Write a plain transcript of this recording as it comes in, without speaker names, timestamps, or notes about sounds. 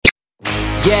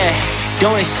Yeah,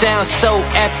 don't it sound so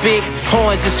epic?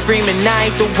 Horns are screaming, I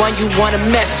ain't the one you wanna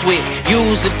mess with.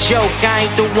 Use a joke, I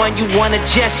ain't the one you wanna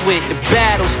jest with. The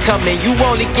battle's coming, you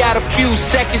only got a few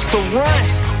seconds to run.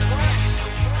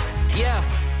 Yeah.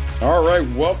 All right,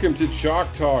 welcome to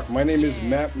Chalk Talk. My name is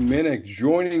Matt Minnick.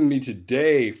 Joining me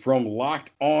today from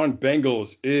Locked On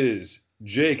Bengals is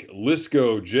Jake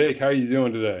Lisco. Jake, how are you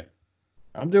doing today?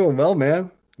 I'm doing well,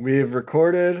 man. We've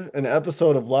recorded an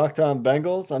episode of Locked On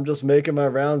Bengals. I'm just making my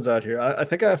rounds out here. I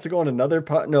think I have to go on another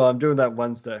No, I'm doing that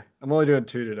Wednesday. I'm only doing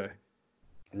 2 today.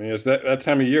 I mean, it's that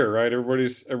time of year, right?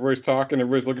 Everybody's talking,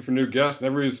 everybody's looking for new guests, and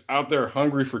everybody's out there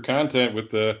hungry for content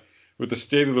with the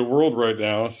state of the world right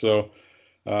now. So,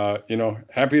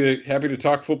 happy to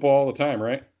talk football all the time,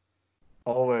 right?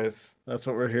 Always. That's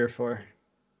what we're here for.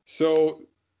 So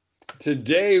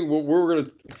today, what we're going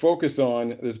to focus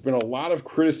on, there's been a lot of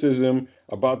criticism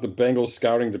about the Bengals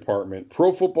scouting department.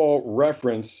 Pro Football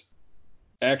Reference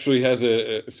actually has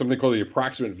something called the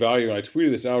approximate value, and I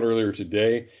tweeted this out earlier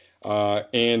today,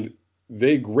 and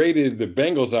they graded the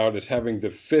Bengals out as having the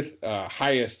fifth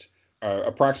highest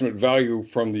approximate value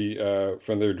from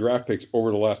their draft picks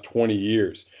over the last 20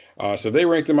 years. So they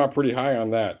ranked them out pretty high on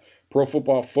that. Pro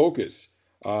Football Focus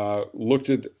looked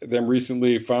at them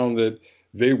recently, found that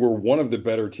they were one of the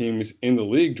better teams in the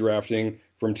league drafting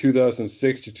from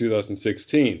 2006 to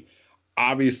 2016.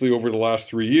 Obviously, over the last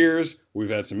 3 years, we've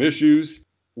had some issues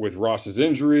with Ross's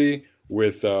injury,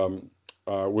 with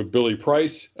Billy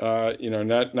Price,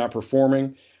 not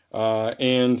performing,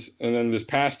 and then this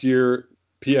past year,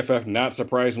 PFF, not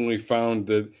surprisingly, found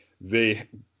that they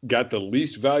got the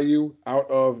least value out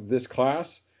of this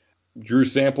class. Drew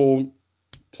Sample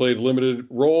played limited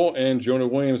role, and Jonah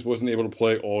Williams wasn't able to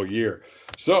play all year.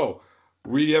 So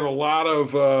we have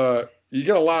you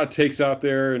get a lot of takes out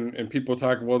there, and people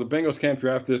talking, well, the Bengals can't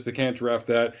draft this, they can't draft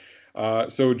that.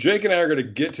 So Jake and I are going to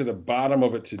get to the bottom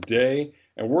of it today,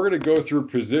 and we're going to go through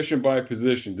position by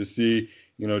position to see,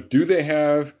 do they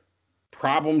have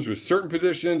problems with certain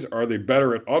positions? Are they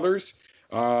better at others?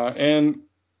 For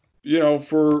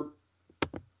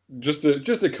just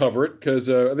to cover it, because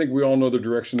I think we all know the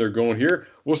direction they're going here.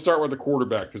 We'll start with the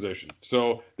quarterback position.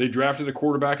 So they drafted a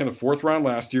quarterback in the 4th round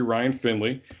last year, Ryan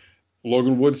Finley.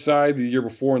 Logan Woodside the year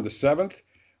before in the 7th.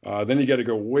 Then you got to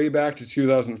go way back to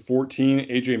 2014.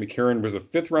 A.J. McCarron was a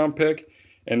 5th round pick.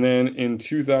 And then in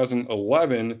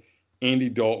 2011, Andy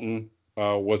Dalton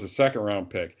was a 2nd round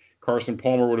pick. Carson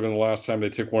Palmer would have been the last time they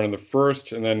took one in the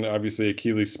 1st. And then obviously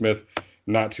Akili Smith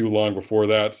not too long before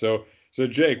that. So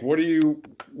Jake, what do you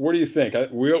think?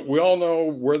 We all know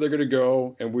where they're going to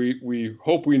go, and we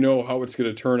hope we know how it's going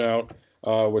to turn out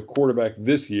with quarterback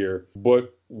this year.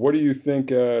 But what do you think?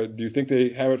 Do you think they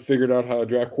have it figured out how to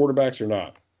draft quarterbacks or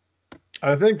not?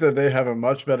 I think that they have a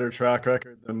much better track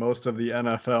record than most of the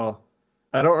NFL.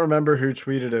 I don't remember who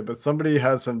tweeted it, but somebody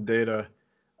had some data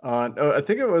on. I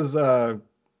think it was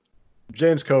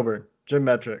James Coburn, Jim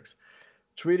Metrics,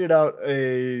 tweeted out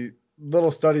a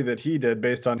little study that he did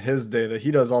based on his data.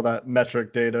 He does all that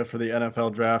metric data for the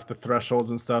NFL draft, the thresholds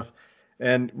and stuff.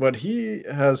 And what he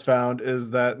has found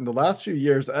is that in the last few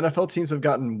years, NFL teams have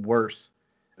gotten worse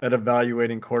at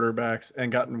evaluating quarterbacks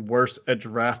and gotten worse at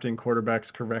drafting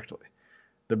quarterbacks correctly.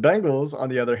 The Bengals, on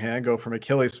the other hand, go from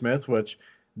Akili Smith, which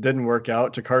didn't work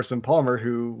out, to Carson Palmer,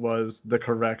 who was the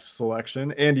correct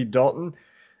selection. Andy Dalton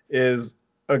is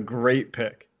a great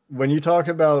pick. When you talk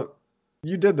about,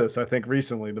 you did this, I think,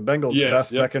 recently, the Bengals' best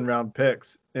second-round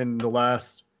picks in the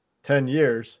last 10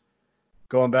 years,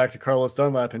 going back to Carlos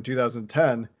Dunlap in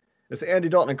 2010, it's Andy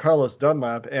Dalton and Carlos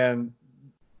Dunlap, and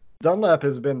Dunlap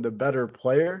has been the better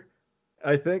player,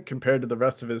 I think, compared to the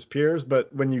rest of his peers.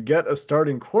 But when you get a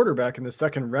starting quarterback in the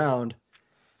 2nd round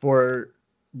for,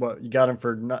 you got him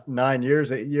for 9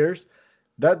 years, 8 years,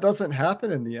 that doesn't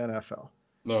happen in the NFL.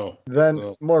 No.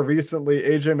 Then more recently,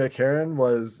 A.J. McCarron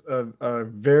was a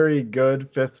very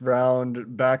good 5th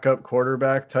round backup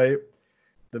quarterback type.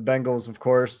 The Bengals, of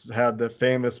course, had the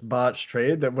famous botch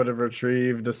trade that would have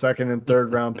retrieved a 2nd and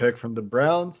 3rd round pick from the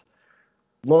Browns.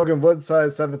 Logan Woodside,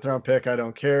 7th round pick, I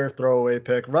don't care, throwaway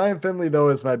pick. Ryan Finley, though,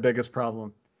 is my biggest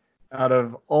problem out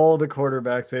of all the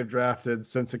quarterbacks they've drafted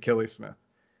since Akili Smith,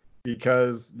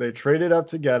 because they traded up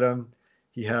to get him.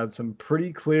 He had some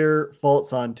pretty clear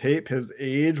faults on tape. His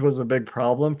age was a big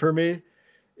problem for me,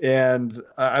 and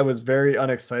I was very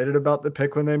unexcited about the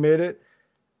pick when they made it.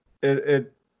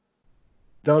 It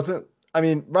doesn't – I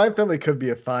mean, Ryan Finley could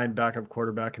be a fine backup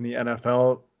quarterback in the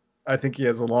NFL. I think he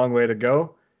has a long way to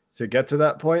go to get to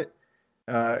that point.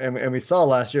 And we saw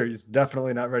last year he's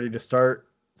definitely not ready to start.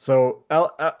 So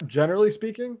generally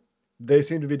speaking, they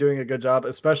seem to be doing a good job,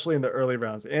 especially in the early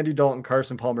rounds. Andy Dalton,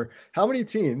 Carson Palmer. How many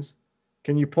teams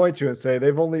can you point to and say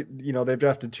they've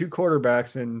drafted 2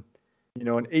 quarterbacks in,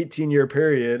 an 18-year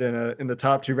period in the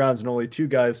top 2 rounds and only 2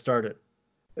 guys started?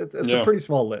 It's a pretty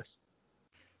small list.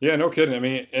 Yeah, no kidding. I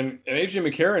mean, and A.J.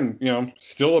 McCarron,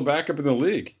 still a backup in the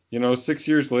league, 6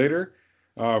 years later,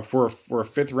 for a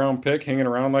 5th round pick hanging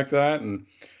around like that. And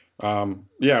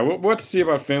we'll have to see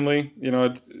about Finley.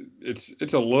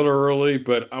 It's a little early,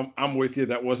 but I'm with you.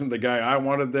 That wasn't the guy I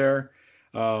wanted there.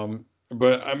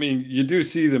 But I mean, you do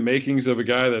see the makings of a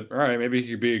guy that, all right, maybe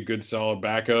he could be a good solid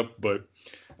backup, but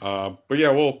yeah,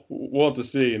 we'll have to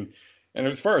see. And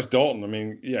as far as Dalton, I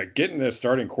mean, yeah, getting a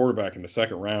starting quarterback in the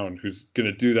 2nd round who's going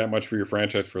to do that much for your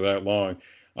franchise for that long,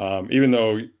 even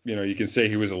though, you can say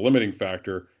he was a limiting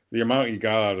factor, the amount you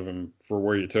got out of him for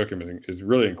where you took him is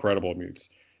really incredible. I mean,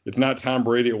 it's not Tom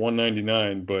Brady at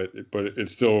 199, but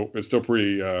it's still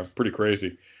pretty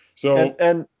crazy. So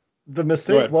and the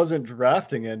mistake wasn't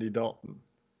drafting Andy Dalton.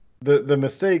 The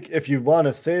mistake, if you want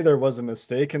to say there was a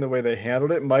mistake in the way they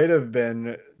handled it, might have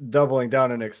been doubling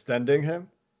down and extending him.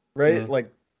 Right?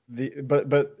 Mm-hmm.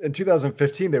 But in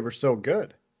 2015 they were so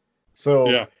good. So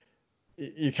yeah,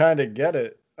 you kind of get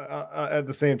it at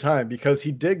the same time, because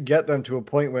he did get them to a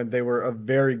point when they were a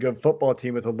very good football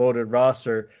team with a loaded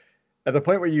roster. At the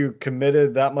point where you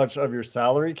committed that much of your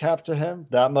salary cap to him,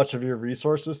 that much of your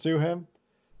resources to him,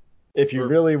 if you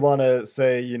really want to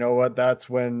say, you know what, that's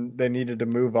when they needed to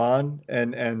move on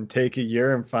and take a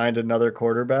year and find another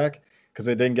quarterback, because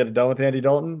they didn't get it done with Andy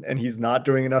Dalton, and he's not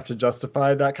doing enough to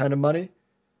justify that kind of money.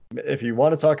 If you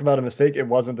want to talk about a mistake, it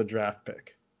wasn't the draft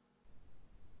pick.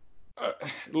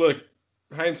 Look,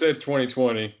 hindsight's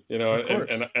 2020,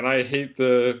 and I hate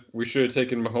we should have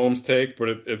taken Mahomes take, but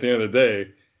at the end of the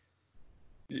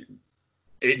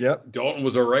day, Dalton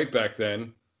was all right back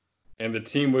then, and the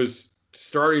team was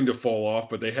starting to fall off,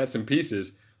 but they had some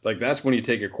pieces. Like, that's when you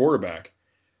take a quarterback,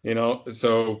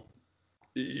 so.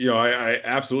 I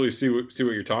absolutely see what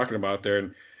you're talking about there,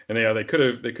 and yeah, they could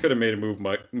have made a move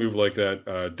like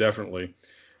that, definitely.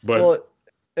 But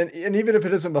and even if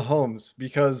it isn't Mahomes,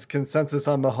 because consensus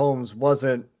on Mahomes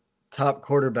wasn't top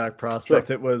quarterback prospect,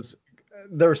 sure.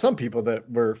 There were some people that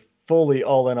were fully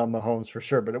all in on Mahomes for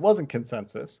sure, but it wasn't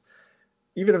consensus.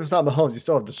 Even if it's not Mahomes, you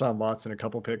still have Deshaun Watson a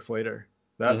couple picks later.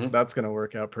 That's going to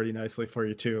work out pretty nicely for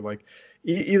you too. Like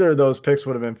either of those picks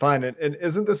would have been fine. And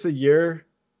isn't this a year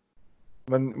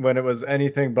when it was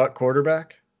anything but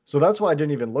quarterback? So that's why I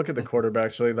didn't even look at the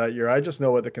quarterbacks really that year. I just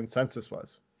know what the consensus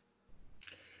was.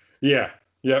 Yeah.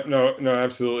 Yep. No,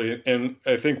 absolutely. And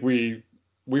I think we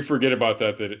forget about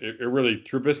that it really,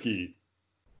 Trubisky,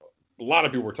 a lot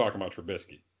of people were talking about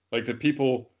Trubisky. Like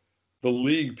the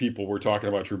league people were talking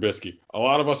about Trubisky. A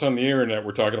lot of us on the internet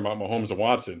were talking about Mahomes and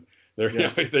Watson. They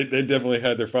definitely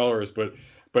had their followers, but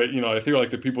I feel like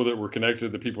the people that were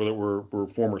connected, the people that were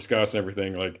former scouts and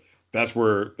everything, like, that's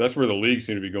where the league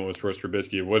seemed to be going with first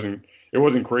Trubisky. It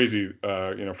wasn't crazy,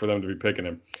 for them to be picking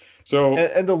him. So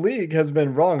and the league has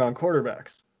been wrong on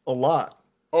quarterbacks a lot.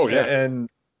 Oh yeah, and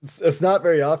it's not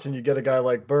very often you get a guy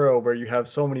like Burrow where you have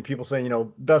so many people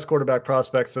saying, best quarterback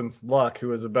prospect since Luck, who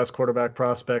was the best quarterback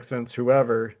prospect since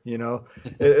whoever.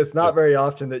 It's not very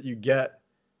often that you get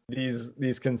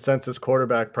these consensus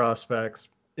quarterback prospects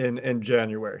in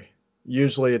January.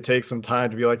 Usually it takes some time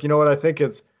to be like, you know what, I think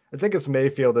it's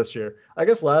Mayfield this year. I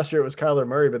guess last year it was Kyler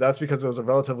Murray, but that's because it was a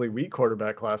relatively weak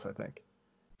quarterback class, I think.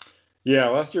 Yeah,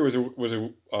 last year was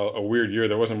a weird year.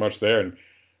 There wasn't much there,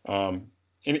 and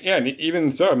even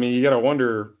so, I mean, you got to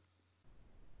wonder.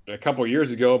 A couple of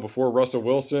years ago, before Russell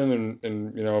Wilson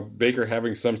and Baker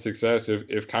having some success,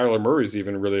 if Kyler Murray's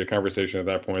even really a conversation at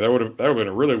that point, that would have been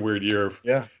a really weird year if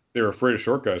they were afraid of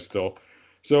short guys still.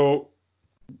 So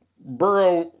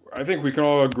Burrow, I think we can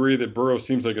all agree that Burrow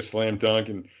seems like a slam dunk,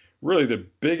 and really the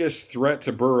biggest threat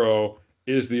to Burrow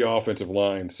is the offensive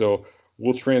line. So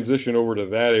we'll transition over to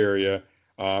that area.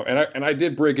 And I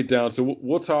did break it down. So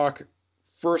we'll talk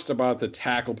first about the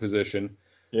tackle position.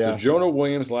 Yeah. So Jonah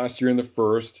Williams last year in the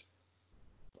first,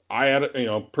 I had,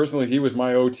 personally, he was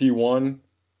my OT1,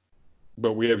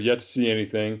 but we have yet to see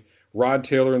anything. Rod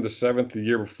Taylor in the 7th, the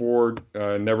year before,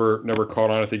 never caught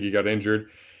on. I think he got injured.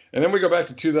 And then we go back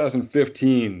to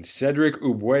 2015. Cedric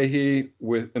Ogbuehi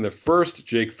in the first,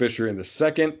 Jake Fisher in the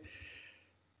second.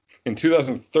 In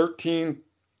 2013,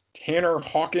 Tanner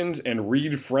Hawkins and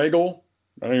Reed Fragel.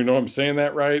 I don't even know if I'm saying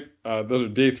that right. Those are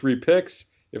day 3 picks,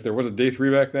 if there was a day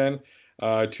 3 back then.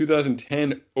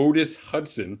 2010, Otis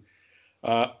Hudson.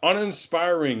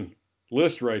 Uninspiring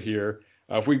list right here.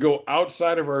 If we go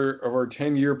outside of our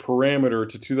 10-year parameter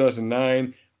to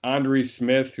 2009, Andre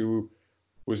Smith, who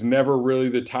was never really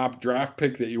the top draft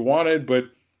pick that you wanted, but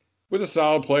was a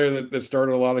solid player that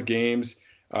started a lot of games.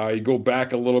 You go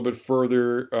back a little bit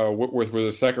further, Whitworth was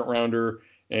a second rounder,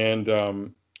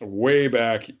 and way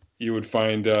back you would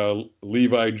find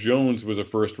Levi Jones was a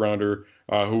first rounder,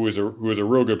 who was a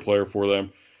real good player for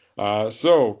them.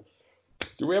 So,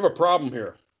 do we have a problem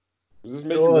here? Does this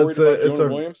make you worried about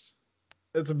Jonah Williams?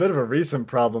 It's a bit of a recent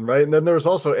problem, right? And then there was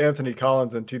also Anthony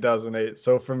Collins in 2008.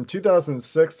 So from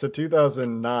 2006 to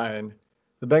 2009,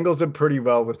 the Bengals did pretty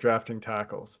well with drafting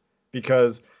tackles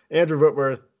because Andrew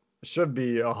Whitworth should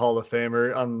be a Hall of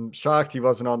Famer. I'm shocked he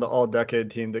wasn't on the all-decade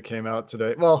team that came out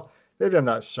today. Well, maybe I'm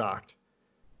not shocked.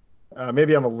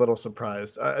 Maybe I'm a little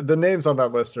surprised. The names on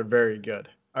that list are very good.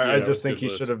 I just think he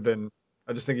should have been.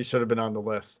 I just think he should have been on the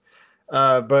list.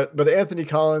 But Anthony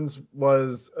Collins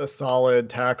was a solid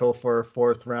tackle for a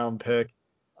 4th round pick.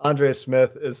 Andre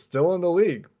Smith is still in the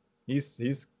league.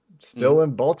 He's still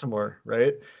in Baltimore,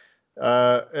 right?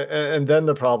 And then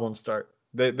the problems start.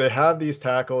 They have these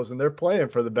tackles and they're playing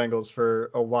for the Bengals for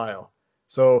a while.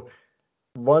 So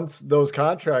once those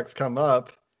contracts come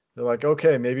up, they're like,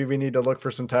 okay, maybe we need to look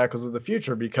for some tackles of the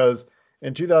future, because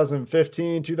in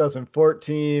 2015,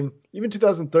 2014, even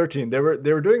 2013, they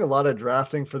were doing a lot of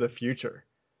drafting for the future.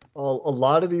 A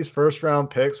lot of these first-round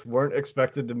picks weren't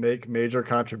expected to make major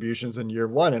contributions in year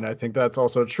one, and I think that's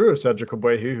also true of Cedric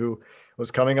Ogbuehi, who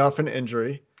was coming off an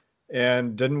injury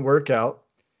and didn't work out,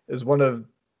 is one of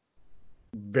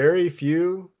very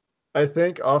few, I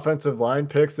think, offensive line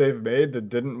picks they've made that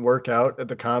didn't work out at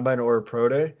the Combine or Pro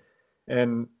Day.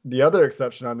 And the other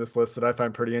exception on this list that I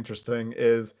find pretty interesting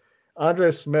is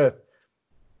Andre Smith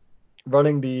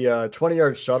running the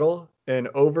 20-yard shuttle in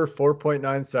over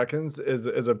 4.9 seconds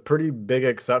is a pretty big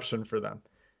exception for them.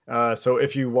 So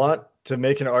if you want to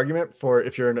make an argument for,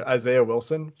 if you're an Isaiah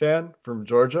Wilson fan from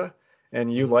Georgia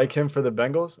and you like him for the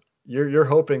Bengals, you're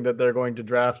hoping that they're going to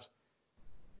draft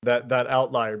that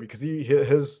outlier, because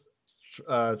his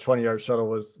 20-yard shuttle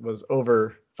was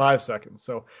over 5 seconds.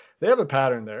 So they have a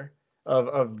pattern there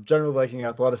of generally liking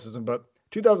athleticism. But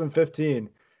 2015,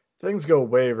 things go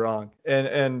way wrong.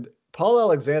 And Paul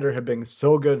Alexander had been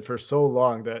so good for so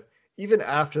long that even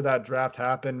after that draft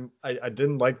happened, I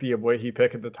didn't like the Ogbuehi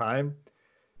pick at the time.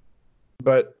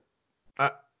 But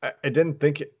I didn't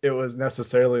think it was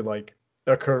necessarily like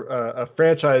a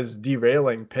franchise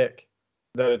derailing pick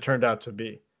that it turned out to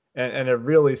be. And it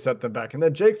really set them back. And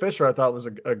then Jake Fisher, I thought, was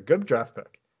a good draft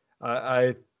pick.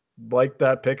 I liked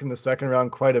that pick in the second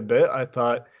round quite a bit. I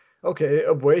thought, okay,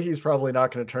 Ogbuehi's probably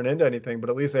not going to turn into anything, but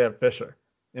at least they have Fisher.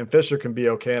 And Fisher can be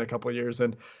okay in a couple of years.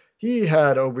 And he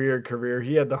had a weird career.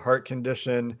 He had the heart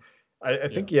condition. I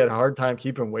think he had a hard time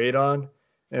keeping weight on.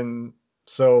 And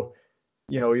so,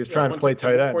 he was trying to play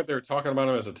tight end. At one point they were talking about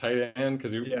him as a tight end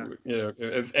because and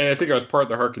I think it was part of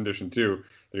the heart condition too,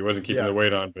 that he wasn't keeping the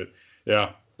weight on. But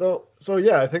yeah. So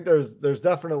yeah, I think there's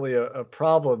definitely a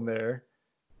problem there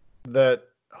that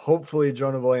hopefully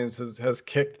Jonah Williams has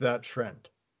kicked that trend.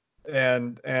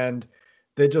 And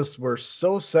they just were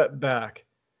so set back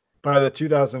by the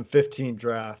 2015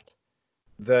 draft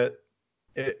that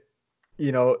it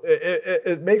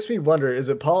makes me wonder, is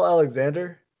it Paul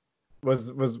Alexander?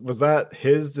 Was that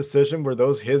his decision? Were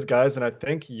those his guys? And I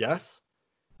think yes,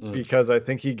 because I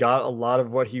think he got a lot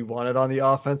of what he wanted on the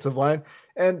offensive line.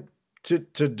 And to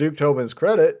Duke Tobin's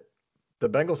credit, the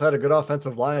Bengals had a good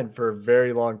offensive line for a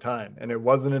very long time. And it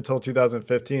wasn't until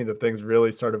 2015 that things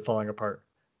really started falling apart.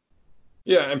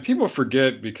 Yeah, and people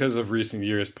forget, because of recent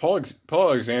years, Paul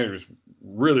Alexander is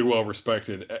really well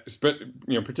respected,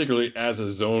 particularly as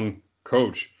a zone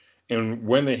coach. And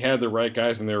when they had the right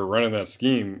guys and they were running that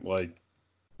scheme,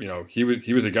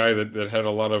 he was a guy that had a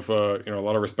lot of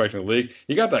respect in the league.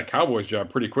 He got that Cowboys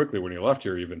job pretty quickly when he left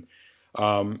here, even.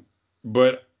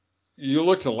 But you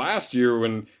look to last year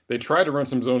when they tried to run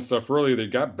some zone stuff early, they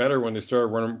got better when they started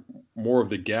running more of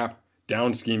the gap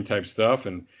down scheme type stuff.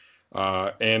 And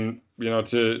to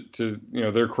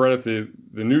their credit,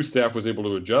 the new staff was able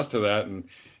to adjust to that. And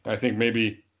I think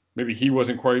maybe he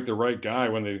wasn't quite the right guy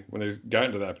when they got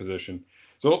into that position.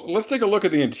 So let's take a look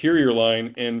at the interior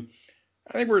line, and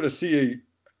I think we're going to see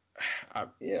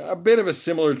a bit of a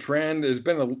similar trend. There's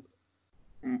been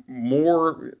a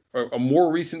more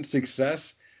recent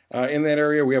success in that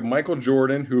area. We have Michael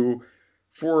Jordan, who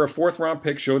for a 4th round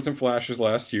pick showed some flashes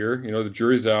last year. The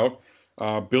jury's out.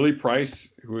 Billy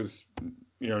Price, who has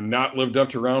not lived up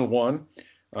to round 1.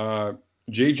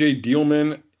 J.J.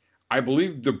 Dielman, I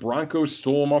believe the Broncos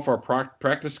stole him off our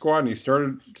practice squad, and he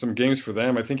started some games for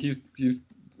them. I think he's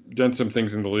done some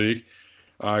things in the league.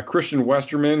 Christian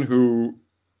Westerman, who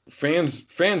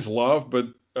fans love, but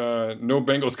no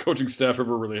Bengals coaching staff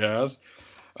ever really has.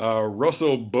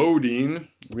 Russell Bodine,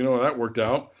 we know how that worked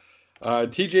out.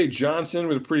 TJ Johnson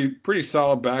was a pretty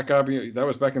solid backup. That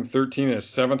was back in 13 and a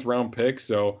 7th-round pick,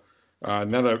 so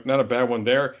not a bad one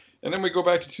there. And then we go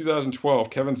back to 2012.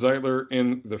 Kevin Zeitler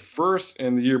in the 1st,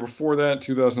 and the year before that,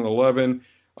 2011,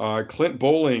 Clint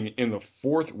Bowling in the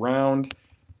 4th round,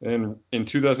 and in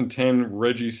 2010,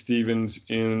 Reggie Stevens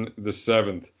in the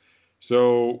 7th.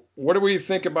 So what do we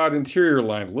think about interior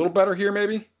line? A little better here,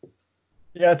 maybe?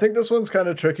 Yeah, I think this one's kind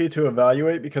of tricky to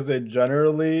evaluate because they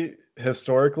generally,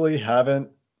 historically, haven't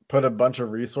put a bunch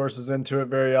of resources into it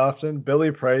very often.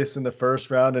 Billy Price in the 1st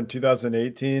round in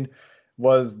 2018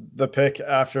 was the pick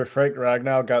after Frank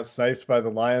Ragnow got sniped by the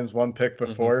Lions 1 pick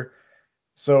before. Mm-hmm.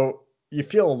 So you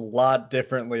feel a lot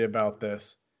differently about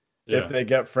this if they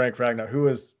get Frank Ragnow, who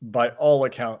is by all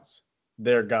accounts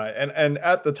their guy. And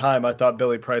at the time, I thought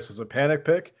Billy Price was a panic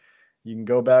pick. You can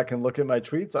go back and look at my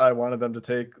tweets. I wanted them to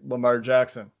take Lamar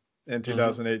Jackson in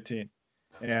 2018.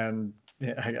 Mm-hmm. And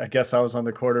I guess I was on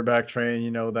the quarterback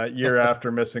train, that year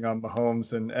after missing on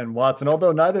Mahomes and Watson,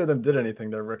 although neither of them did anything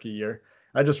their rookie year.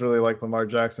 I just really like Lamar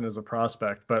Jackson as a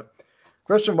prospect. But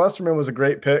Christian Westerman was a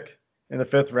great pick in the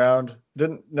 5th round.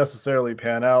 Didn't necessarily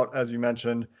pan out, as you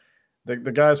mentioned. The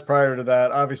guys prior to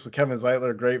that, obviously Kevin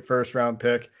Zeitler, great 1st-round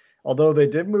pick. Although they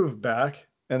did move back,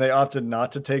 and they opted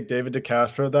not to take David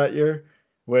DeCastro that year,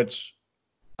 which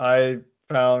I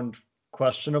found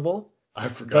questionable. I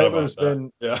forgot Zeitler's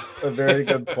been a very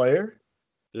good player.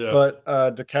 Yeah. But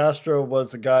DeCastro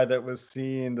was a guy that was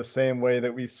seen the same way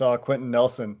that we saw Quentin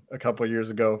Nelson a couple of years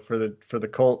ago for the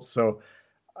Colts. So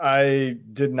I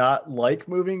did not like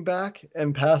moving back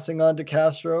and passing on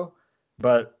DeCastro,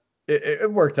 but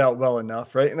it worked out well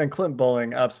enough, right? And then Clint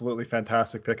Bowling, absolutely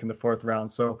fantastic pick in the 4th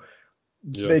round. So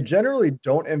they generally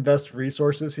don't invest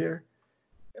resources here.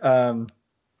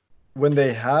 When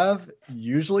they have,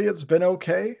 usually it's been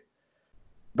okay.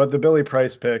 But the Billy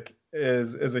Price pick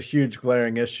is a huge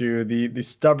glaring issue. The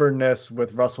stubbornness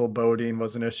with Russell Bodine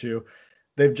was an issue.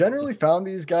 They've generally found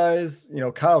these guys,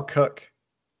 Kyle Cook,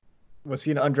 was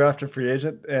he an undrafted free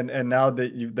agent? And now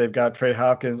that they've got Trey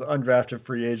Hopkins, undrafted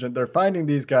free agent, they're finding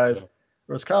these guys.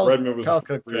 Redmond was a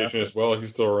free agent as well. He's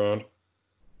still around.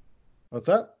 What's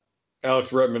that?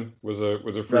 Alex Redmond was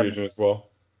a free agent as well.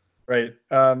 Right.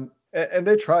 And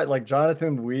they tried, like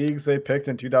Jonathan Weegs, they picked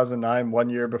in 2009, 1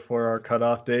 year before our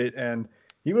cutoff date. And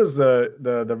he was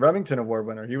the Remington Award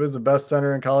winner. He was the best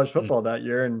center in college football that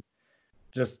year and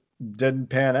just didn't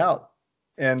pan out.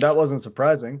 And that wasn't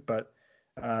surprising. But,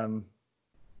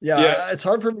 it's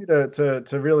hard for me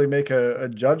to really make a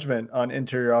judgment on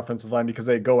interior offensive line because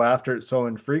they go after it so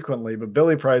infrequently. But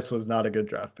Billy Price was not a good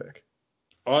draft pick.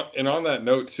 And on that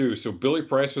note, too, so Billy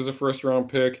Price was a 1st-round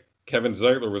pick. Kevin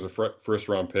Zeitler was a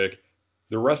 1st-round pick.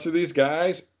 The rest of these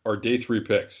guys are day 3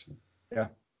 picks. Yeah.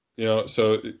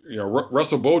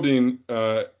 Russell Bodine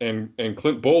and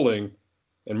Clint Bowling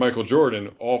and Michael Jordan,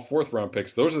 all 4th-round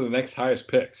picks. Those are the next highest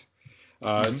picks.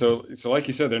 So like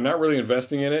you said, they're not really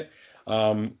investing in it.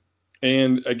 And,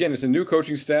 again, it's a new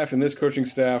coaching staff, and this coaching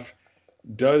staff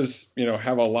does,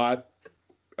 have a lot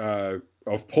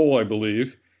of pull, I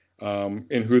believe.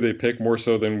 In who they pick more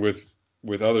so than with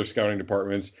other scouting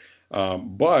departments.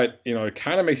 But, it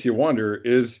kind of makes you wonder,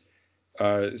 is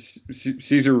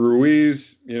Cesar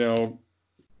Ruiz,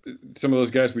 some of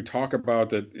those guys we talk about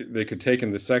that they could take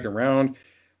in the 2nd round.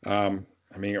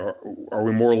 Are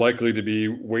we more likely to be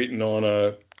waiting on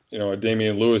a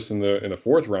Damian Lewis in the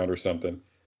 4th round or something?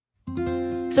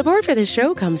 Support for this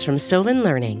show comes from Sylvan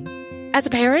Learning. As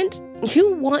a parent,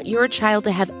 you want your child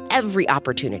to have every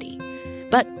opportunity.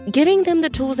 But giving them the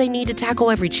tools they need to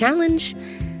tackle every challenge,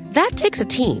 that takes a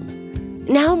team.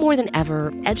 Now more than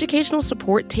ever, educational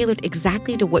support tailored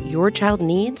exactly to what your child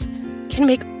needs can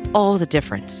make all the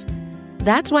difference.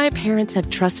 That's why parents have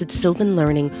trusted Sylvan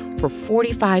Learning for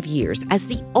 45 years as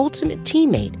the ultimate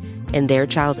teammate in their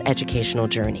child's educational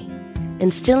journey,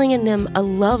 instilling in them a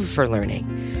love for learning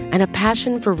and a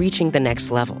passion for reaching the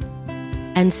next level.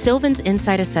 And Sylvan's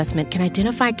Insight Assessment can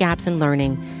identify gaps in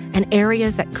learning and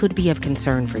areas that could be of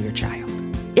concern for your child.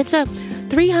 It's a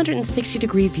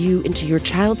 360-degree view into your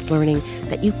child's learning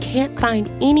that you can't find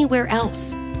anywhere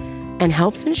else and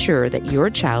helps ensure that your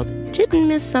child didn't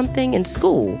miss something in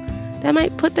school that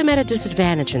might put them at a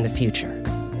disadvantage in the future.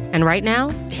 And right now,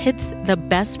 it's the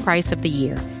best price of the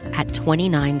year at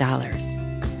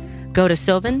 $29. Go to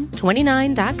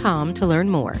sylvan29.com to learn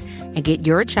more and get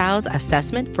your child's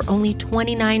assessment for only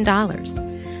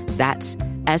 $29. That's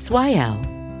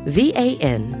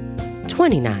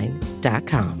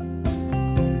SYLVAN29.com.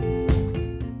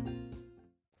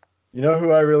 You know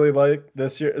who I really like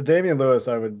this year? Damian Lewis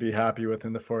I would be happy with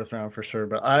in the 4th round for sure.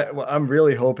 But I'm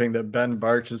really hoping that Ben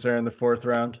Barch is there in the 4th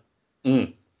round.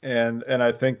 And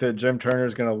I think that Jim Turner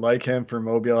is going to like him for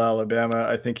Mobile, Alabama.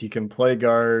 I think he can play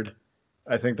guard.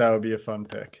 I think that would be a fun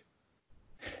pick.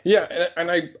 Yeah,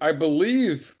 and I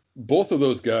believe both of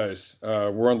those guys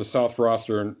were on the South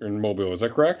roster in Mobile. Is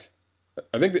that correct?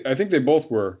 I think they both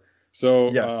were.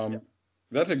 So Yes.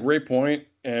 That's a great point.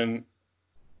 And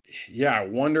yeah, I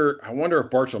wonder if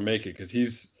Barch will make it, because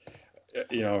he's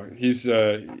had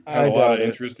a lot of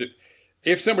interest.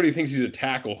 If somebody thinks he's a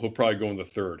tackle, he'll probably go in the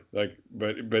third. But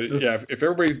yeah, if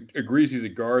everybody agrees he's a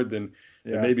guard, then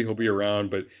maybe he'll be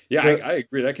around. But yeah, I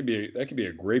agree. That could be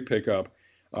a great pickup.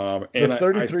 And the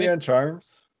 33-inch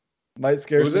arms might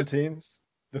scare some teams.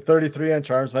 The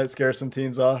 33-inch arms might scare some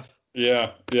teams off.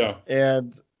 Yeah.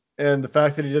 And the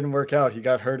fact that he didn't work out, he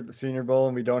got hurt at the Senior Bowl,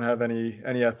 and we don't have any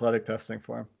athletic testing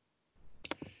for him.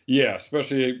 Yeah,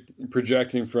 especially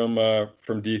projecting from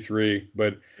D3.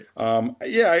 But and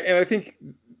I think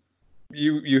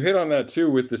you hit on that too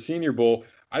with the Senior Bowl.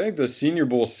 I think the Senior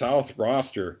Bowl South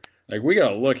roster, like, we got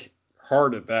to look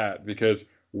hard at that, because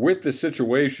with the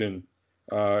situation,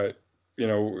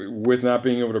 with not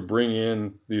being able to bring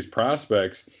in these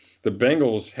prospects, the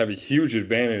Bengals have a huge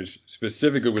advantage,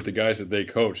 specifically with the guys that they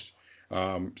coached.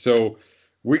 So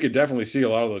we could definitely see a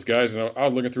lot of those guys. And I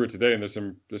was looking through it today, and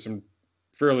there's some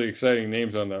fairly exciting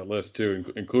names on that list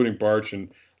too, including Barch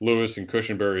and Lewis and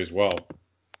Cushenberry as well.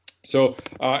 So,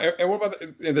 and what about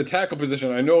in the tackle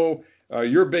position? I know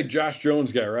you're a big Josh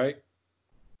Jones guy, right?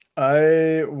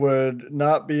 I would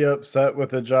not be upset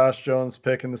with a Josh Jones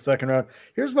pick in the second round.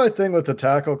 Here's my thing with the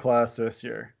tackle class this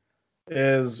year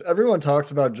is everyone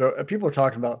talks about people are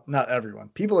talking about, not everyone,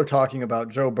 people are talking about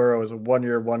Joe Burrow as a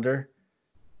one-year wonder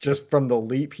just from the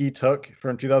leap he took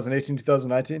from 2018,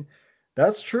 2019.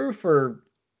 That's true for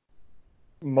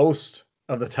most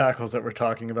of the tackles that we're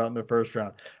talking about in the first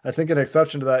round. I think an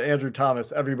exception to that, Andrew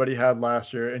Thomas, everybody had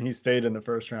last year, and he stayed in the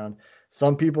first round.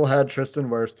 Some people had Tristan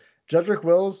Wirfs. Jedrick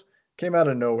Wills came out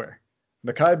of nowhere.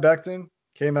 Mekhi Becton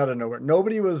came out of nowhere.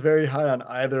 Nobody was very high on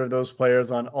either of those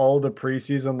players on all the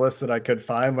preseason lists that I could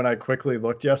find when I quickly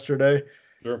looked yesterday.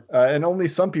 Sure. And only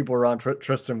some people were on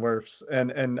Tristan Wirfs,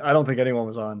 and I don't think anyone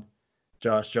was on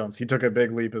Josh Jones. He took a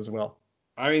big leap as well.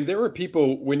 I mean, there were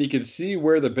people, when you could see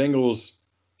where the Bengals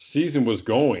season was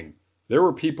going, there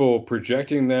were people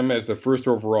projecting them as the first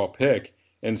overall pick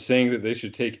and saying that they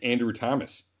should take Andrew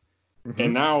Thomas. Mm-hmm.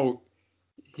 And now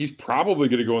he's probably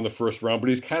going to go in the first round, but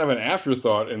he's kind of an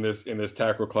afterthought in this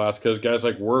tackle class, because guys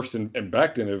like Wirfs and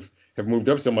Becton have moved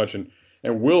up so much, and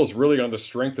Will's really, on the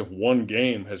strength of one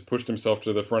game, has pushed himself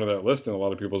to the front of that list in a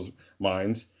lot of people's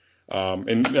minds.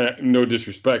 And no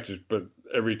disrespect, but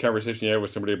every conversation you have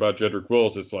with somebody about Jedrick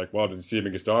Wills, it's like, wow, did you see him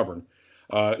against Auburn?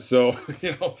 So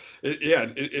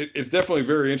it's definitely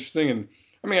very interesting. And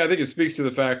I mean, I think it speaks to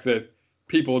the fact that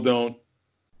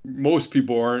most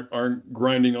people aren't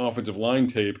grinding offensive line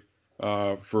tape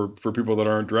for people that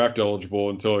aren't draft eligible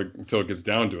until it gets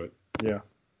down to it. Yeah.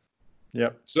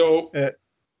 Yep. So,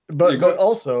 but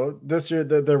also this year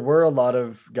there were a lot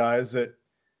of guys that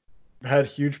had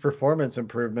huge performance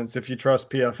improvements if you trust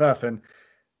PFF, and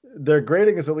their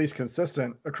grading is at least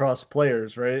consistent across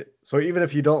players, right? So even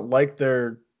if you don't like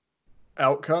their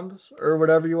outcomes or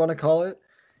whatever you want to call it,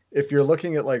 if you're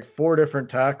looking at like 4 different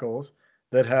tackles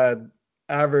that had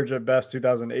average at best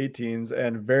 2018s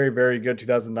and very, very good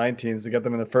 2019s to get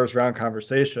them in the first round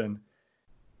conversation,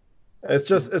 it's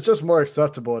just more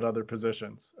acceptable at other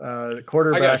positions.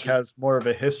 Quarterback has more of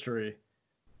a history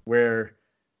where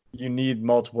you need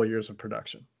multiple years of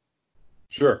production.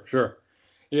 Sure.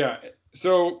 Yeah.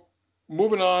 So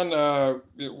moving on,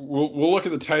 we'll look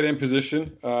at the tight end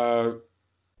position.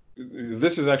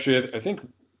 This is actually, I think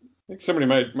somebody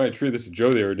might treat this as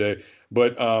Joe the other day,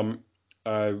 but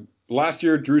last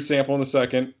year, Drew Sample in the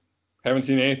second. Haven't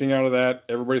seen anything out of that.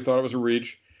 Everybody thought it was a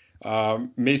reach.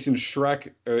 Mason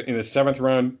Schreck in the 7th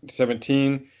round,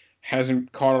 17,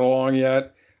 hasn't caught it along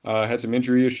yet. Had some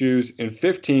injury issues. In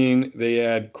 15, they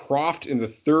had Croft in the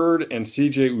 3rd and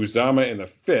C.J. Uzama in the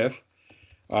 5th.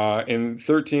 In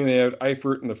 13, they had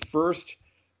Eifert in the 1st,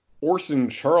 Orson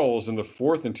Charles in the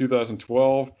 4th in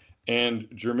 2012, and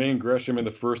Jermaine Gresham in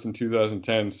the 1st in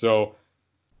 2010. So,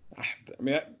 I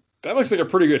mean, that looks like a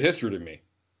pretty good history to me.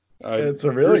 It's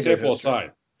a really Drew Sample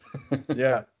aside.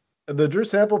 Yeah. The Drew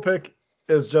Sample pick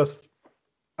is just,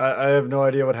 I have no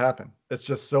idea what happened. It's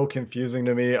just so confusing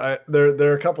to me.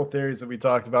 There are a couple theories that we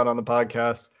talked about on the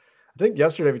podcast. I think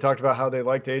yesterday we talked about how they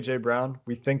liked A.J. Brown.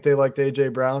 We think they liked A.J.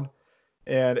 Brown.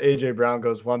 And A.J. Brown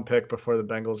goes 1 pick before the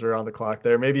Bengals are on the clock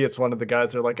there. Maybe it's one of the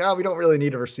guys that are like, we don't really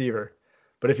need a receiver.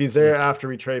 But if he's there after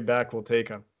we trade back, we'll take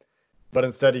him. But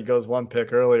instead he goes 1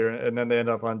 pick earlier, and then they end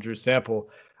up on Drew Sample.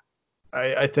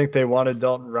 I think they wanted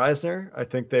Dalton Reisner. I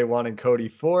think they wanted Cody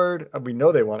Ford. We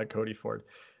know they wanted Cody Ford.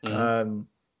 Mhm.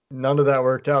 None of that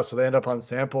worked out. So they end up on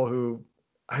Sample, who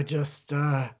I just,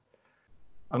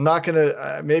 I'm not going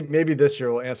to, maybe this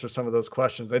year will answer some of those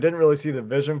questions. I didn't really see the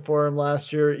vision for him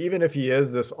last year. Even if he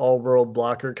is this all world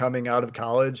blocker coming out of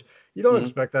college, you don't Mhm.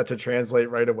 expect that to translate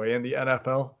right away in the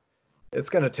NFL. It's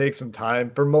going to take some time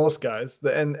for most guys.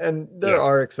 And there Yeah.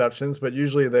 are exceptions, but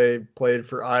usually they played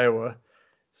for Iowa.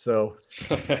 So,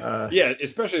 Yeah,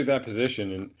 especially at that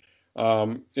position.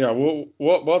 And yeah,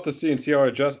 we'll have to see and see how it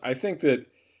adjusts. I think that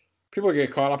people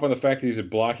get caught up on the fact that he's a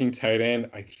blocking tight end.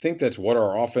 I think that's what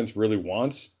our offense really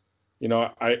wants. And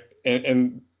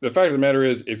the fact of the matter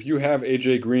is, if you have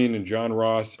AJ Green and John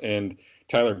Ross and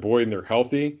Tyler Boyd and they're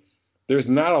healthy, there's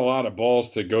not a lot of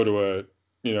balls to go to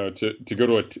to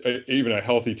go to even a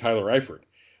healthy Tyler Eifert.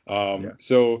 yeah.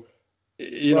 So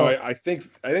Well, I think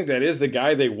that is the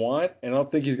guy they want, and I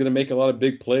don't think he's going to make a lot of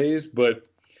big plays. But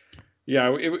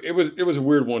yeah, it was a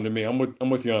weird one to me. I'm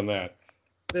with you on that.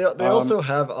 they Um, also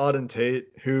have Auden Tate,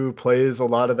 who plays a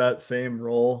lot of that same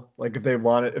role. Like if they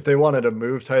wanted to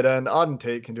move tight end, Auden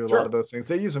Tate can do a lot of sure. those things.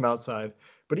 They use him outside,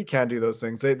 but he can do those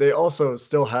things. They also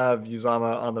still have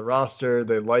Uzama on the roster.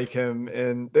 They like him,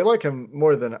 and they like him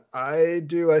more than I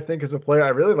do. I think as a player, I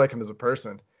really like him as a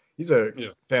person. He's a Yeah.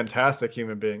 fantastic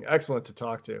human being, excellent to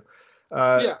talk to.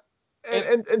 Uh, Yeah. and,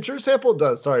 And and and Drew Sample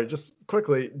does. Sorry, just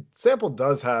quickly, Sample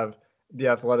does have the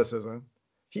athleticism.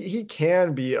 He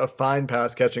can be a fine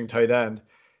pass catching tight end,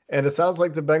 and it sounds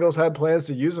like the Bengals had plans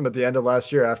to use him at the end of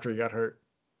last year after he got hurt.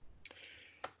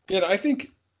 yeah, I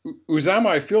think Uzama,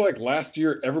 I feel like last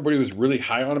year everybody was really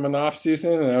high on him in the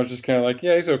offseason, and I was just kind of like,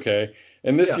 yeah, he's okay.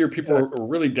 And this Yeah, year people exactly. were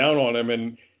really down on him,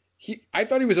 and I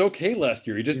thought he was okay last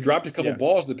year. He just dropped a couple Yeah,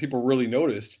 balls that people really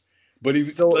noticed, but he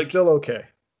still like still okay.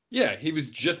 yeah, he was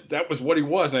just that was what he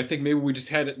was. And I think maybe we just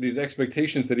had these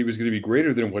expectations that he was going to be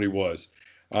greater than what he was.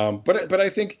 But I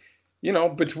think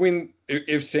between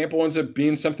if Sample ends up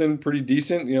being something pretty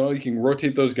decent, you can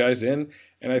rotate those guys in,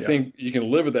 and I Yeah, think you can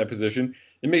live at that position.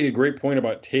 You make a great point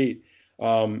about Tate.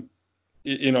 And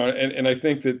I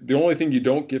think that the only thing you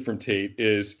don't get from Tate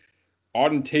is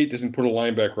Auden Tate doesn't put a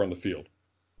linebacker on the field.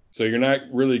 So you're not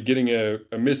really getting a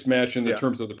mismatch in the yeah,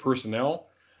 terms of the personnel,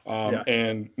 yeah.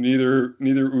 and neither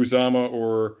Uzama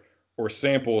or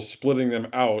Sample splitting them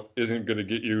out isn't going to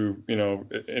get you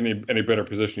any better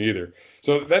position either.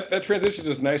 So that transitions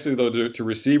us nicely though to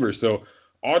receivers. So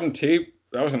Auden Tate,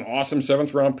 that was an awesome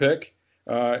 7th round pick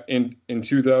in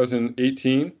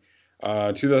 2018.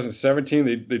 2017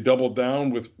 they doubled down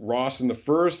with Ross in the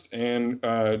 1st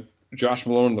and Josh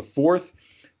Malone in the 4th.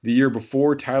 The year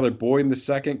before, Tyler Boyd in the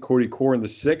 2nd, Cody Core in the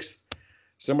 6th.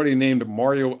 Somebody named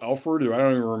Mario Alford, who I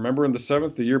don't even remember, in the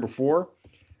 7th the year before.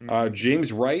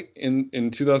 James Wright in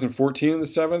 2014 in the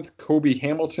 7th. Kobe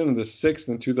Hamilton in the 6th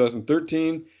in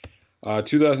 2013.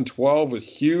 2012 was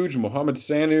huge. Mohamed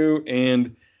Sanu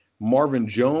and Marvin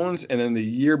Jones. And then the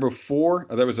year before,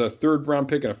 that was a 3rd-round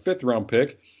pick and a 5th-round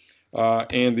pick.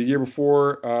 And the year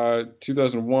before,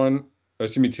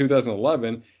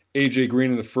 2011, AJ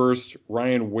Green in the 1st,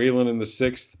 Ryan Whalen in the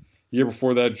 6th. Year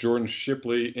before that, Jordan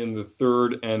Shipley in the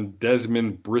 3rd, and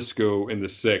Desmond Briscoe in the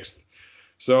 6th.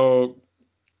 So,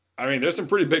 I mean, there's some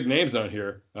pretty big names on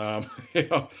here. John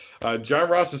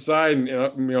Ross aside,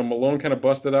 and Malone kind of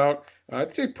busted out.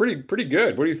 I'd say pretty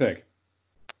good. What do you think?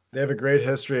 They have a great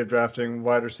history of drafting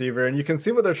wide receiver, and you can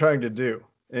see what they're trying to do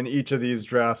in each of these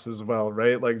drafts as well,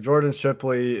 right? Like Jordan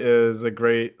Shipley is a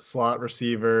great slot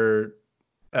receiver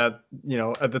at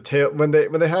the tail when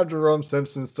they have Jerome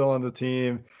Simpson still on the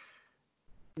team.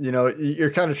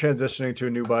 You're kind of transitioning to a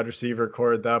new wide receiver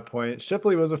core at that point.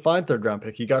 Shipley was a fine 3rd-round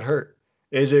pick. He got hurt.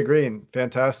 AJ Green,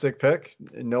 fantastic pick.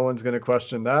 No one's going to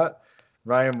question that.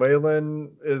 Ryan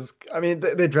Whalen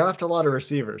they draft a lot of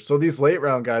receivers. So these late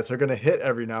round guys are going to hit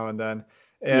every now and then.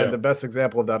 And Yeah. the best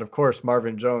example of that, of course,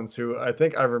 Marvin Jones, who I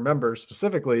think I remember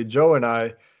specifically, Joe and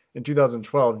I in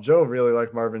 2012, Joe really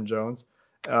liked Marvin Jones.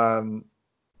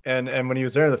 And when he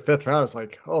was there in the 5th round, it's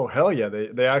like, oh hell yeah,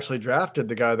 they actually drafted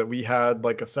the guy that we had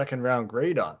like a 2nd-round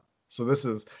grade on. So this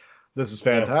is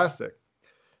fantastic.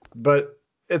 But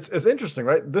it's interesting,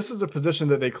 right? This is a position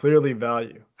that they clearly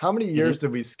value. How many years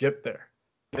did we skip there?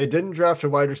 They didn't draft a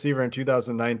wide receiver in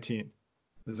 2019.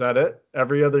 Is that it?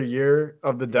 Every other year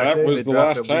of the decade, That was they the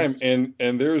draft last at time, least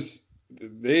and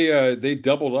they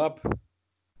doubled up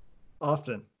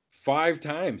often. 5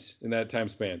 times in that time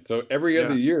span. So every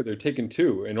other Yeah, year they're taking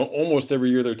 2, and almost every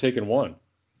year they're taking 1.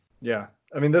 yeah.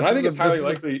 I mean, And this I is think a, it's this highly is a,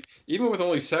 likely, even with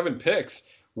only 7 picks,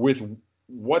 with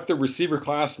what the receiver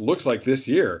class looks like this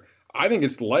year. I think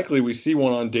it's likely we see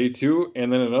one on day 2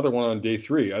 and then another one on day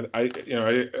 3. I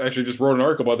actually just wrote an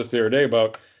article about this the other day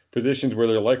about positions where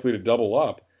they're likely to double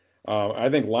up. I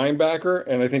think linebacker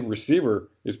and I think receiver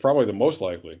is probably the most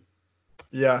likely.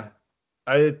 Yeah,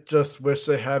 I just wish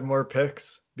they had more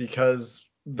picks because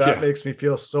that makes me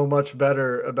feel so much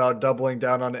better about doubling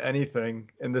down on anything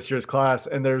in this year's class.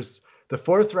 And there's the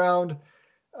 4th round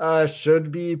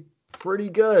should be pretty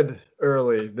good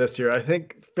early this year. I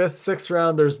think 5th, 6th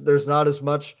round, there's not as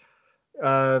much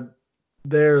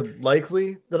they're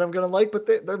likely that I'm gonna like, but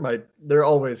there are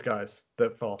always guys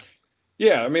that fall.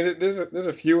 Yeah, I mean, there's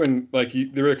a few, and like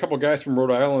there were a couple guys from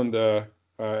Rhode Island,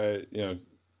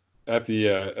 at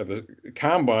the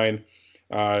combine.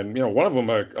 One of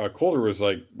them, Calder, was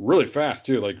like really fast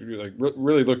too,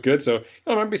 really looked good. So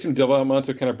there might be some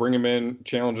developmental kind of bring him in,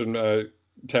 challenging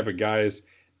type of guys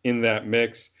in that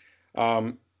mix.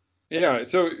 So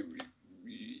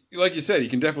like you said, you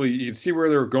can see where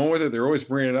they're going with it. They're always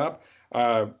bringing it up.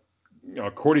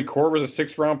 Cody Core was a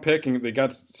 6th round pick, and they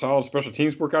got solid special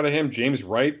teams work out of him. James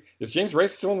Wright, is James Wright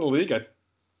still in the league?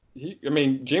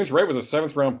 James Wright was a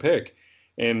 7th round pick,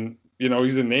 and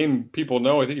he's a name people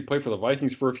know. I think he played for the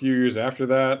Vikings for a few years after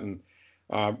that, and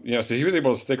so he was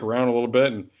able to stick around a little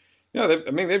bit. And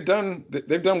they've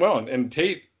done well. And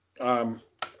Tate,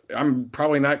 I'm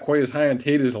probably not quite as high on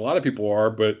Tate as a lot of people are,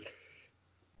 but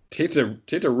Tate's a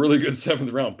really good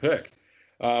 7th round pick.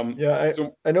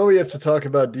 I know we have to talk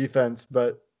about defense,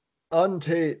 but on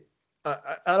Tate,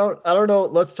 I don't know.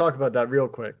 Let's talk about that real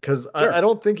quick because sure. I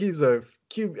don't think he's a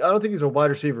QB. I don't think he's a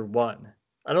wide receiver 1.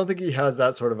 I don't think he has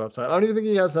that sort of upside. I don't even think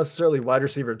he has necessarily wide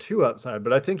receiver 2 upside,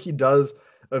 but I think he does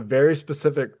a very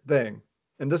specific thing.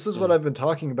 And this is what I've been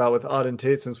talking about with Auden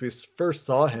Tate since we first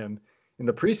saw him in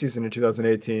the preseason in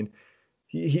 2018.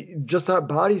 He just that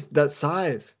body, that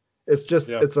size. It's just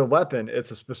it's a weapon.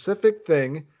 It's a specific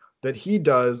thing that he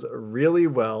does really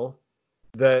well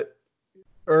that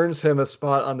earns him a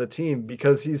spot on the team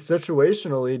because he's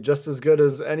situationally just as good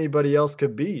as anybody else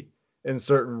could be in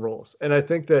certain roles. And I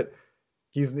think that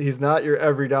he's not your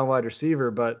every down wide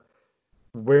receiver, but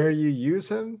where you use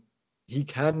him, he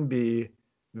can be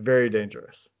very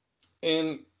dangerous.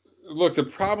 And look, the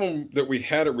problem that we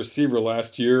had at receiver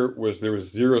last year was there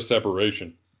was zero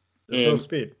separation. There's no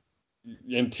speed.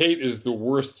 And Tate is the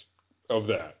worst of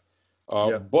that.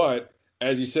 But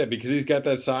as you said, because he's got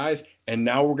that size, and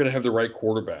now we're going to have the right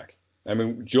quarterback. I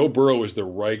mean, Joe Burrow is the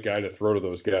right guy to throw to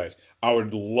those guys. I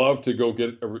would love to go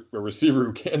get a receiver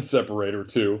who can separate or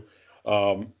two.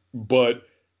 But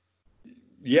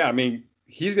yeah, I mean,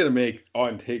 he's going to make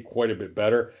Auden Tate quite a bit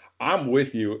better. I'm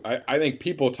with you. I think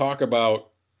people talk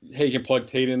about, hey, you can plug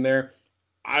Tate in there.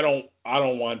 I don't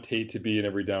want Tate to be an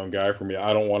every down guy for me.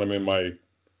 I don't want him in my.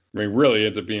 I mean, really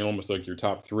ends up being almost like your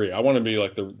top 3. I want to be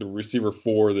like the receiver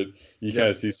 4 that you kind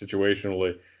of see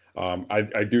situationally.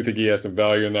 I do think he has some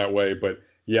value in that way, but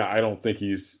yeah, I don't think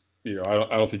he's, I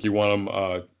don't think you want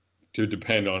him to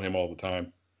depend on him all the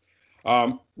time.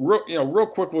 Real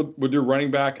quick, we'll do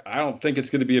running back. I don't think it's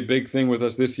going to be a big thing with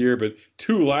us this year, but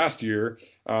 2 last year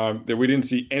that we didn't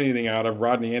see anything out of.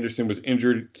 Rodney Anderson was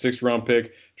injured, 6th round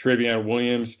pick. Travion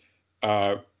Williams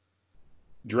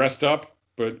dressed up,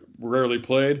 but rarely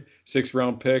played, 6th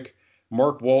round pick.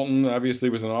 Mark Walton obviously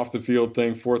was an off the field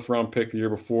thing, 4th round pick the year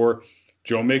before.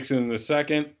 Joe Mixon in the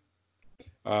 2nd.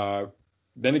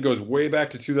 Then it goes way back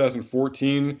to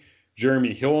 2014.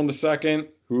 Jeremy Hill in the 2nd,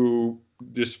 who,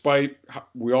 despite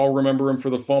we all remember him for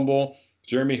the fumble,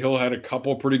 Jeremy Hill had a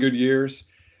couple pretty good years.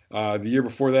 The year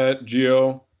before that,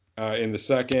 Gio in the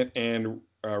 2nd, and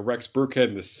Rex Burkhead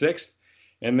in the 6th.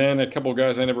 And then a couple of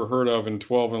guys I never heard of in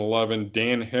 12 and 11,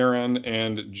 Dan Heron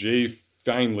and Jay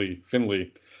Finley.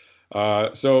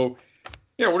 What do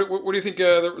you think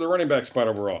the running back spot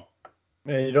overall?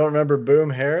 Man, you don't remember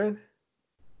Boom Heron?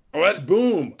 Oh, that's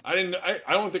Boom. I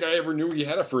don't think I ever knew he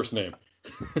had a first name.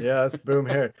 Yeah, that's Boom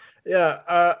Heron. Yeah,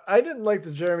 I didn't like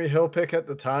the Jeremy Hill pick at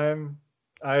the time.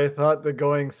 I thought the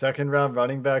going 2nd round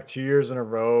running back 2 years in a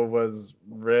row was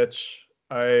rich.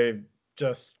 I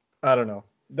don't know.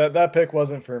 That pick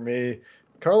wasn't for me.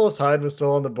 Carlos Hyde was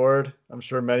still on the board. I'm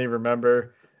sure many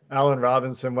remember. Allen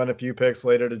Robinson went a few picks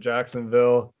later to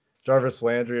Jacksonville. Jarvis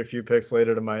Landry a few picks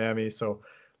later to Miami. So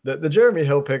the Jeremy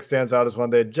Hill pick stands out as one.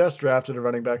 They just drafted a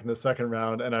running back in the 2nd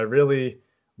round, and I really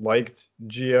liked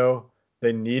Gio.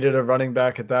 They needed a running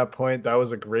back at that point. That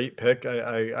was a great pick.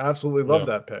 I absolutely loved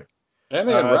that pick. And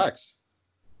they had Rex.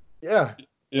 Yeah.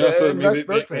 They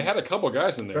had a couple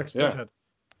guys in there. Rex Burkhead.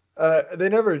 They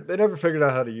never figured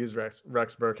out how to use Rex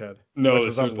Burkhead. No, which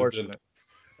was unfortunate.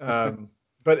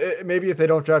 But maybe if they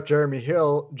don't draft Jeremy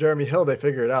Hill, they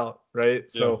figure it out, right?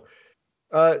 Yeah. So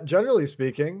Generally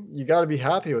speaking, you got to be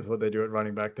happy with what they do at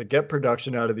running back. They get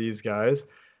production out of these guys.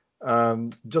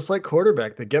 Just like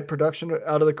quarterback, they get production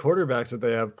out of the quarterbacks that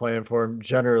they have playing for them,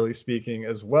 generally speaking,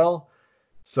 as well.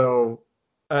 So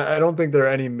I don't think there are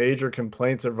any major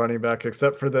complaints at running back,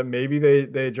 except for that maybe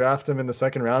they draft him in the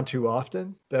second round too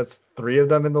often. That's 3 of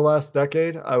them in the last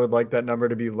decade. I would like that number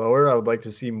to be lower. I would like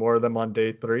to see more of them on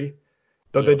day 3.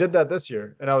 But they did that this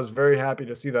year, and I was very happy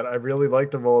to see that. I really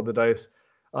like the roll of the dice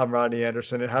on Rodney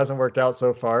Anderson. It hasn't worked out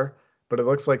so far, but it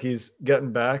looks like he's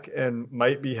getting back and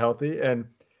might be healthy. And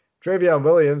Travion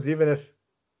Williams, even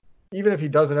if he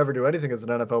doesn't ever do anything as an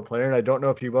NFL player, and I don't know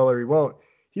if he will or he won't,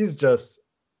 he's just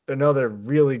another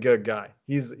really good guy.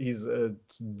 He's a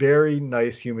very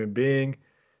nice human being,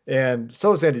 and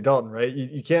so is Andy Dalton, right?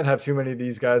 You can't have too many of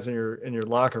these guys in your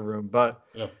locker room, but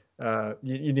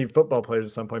you need football players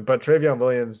at some point. But Travion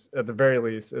Williams, at the very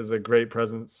least, is a great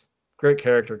presence, great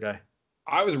character guy.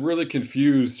 I was really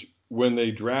confused when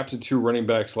they drafted 2 running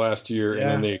backs last year and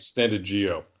then they extended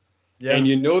Gio. Yeah. And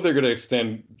they're going to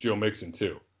extend Joe Mixon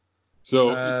too.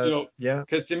 So,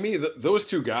 because to me, those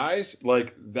 2 guys,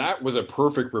 like, that was a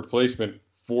perfect replacement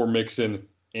for Mixon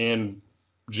and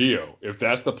Gio. If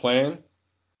that's the plan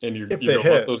and you don't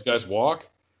let those guys walk,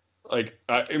 like,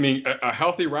 I mean, a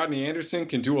healthy Rodney Anderson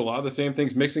can do a lot of the same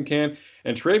things Mixon can.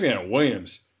 And Travion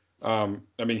Williams, I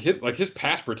mean, his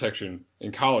pass protection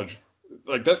in college,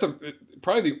 like, that's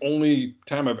probably the only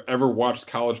time I've ever watched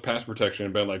college pass protection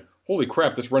and been like, holy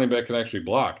crap, this running back can actually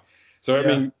block. So, I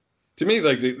mean, to me,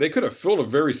 like, they could have filled a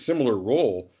very similar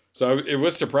role. So it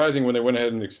was surprising when they went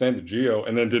ahead and extended Gio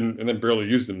and then barely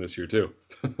used him this year too.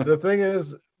 The thing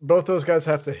is, both those guys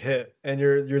have to hit, and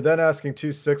you're then asking 2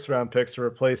 6th-round picks to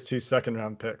replace 2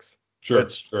 2nd-round picks. Sure.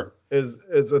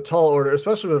 Is a tall order,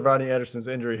 especially with Rodney Anderson's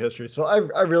injury history. So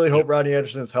I really hope Rodney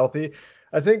Anderson is healthy.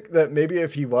 I think that maybe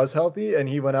if he was healthy and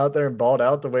he went out there and balled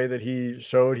out the way that he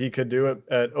showed he could do it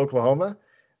at Oklahoma,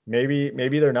 maybe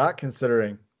they're not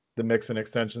considering the Mixon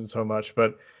extension so much.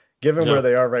 But given where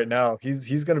they are right now,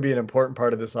 he's going to be an important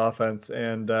part of this offense.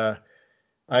 And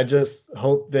I just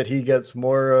hope that he gets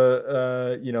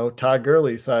more, Todd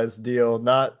Gurley size deal,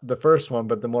 not the first one,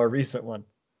 but the more recent one.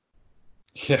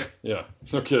 Yeah.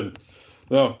 No kidding.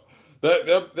 No,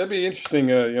 that'd be interesting.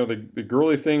 The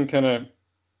Gurley thing kind of,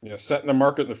 setting the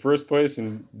market in the first place,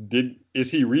 and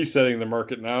is he resetting the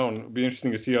market now? And it'll be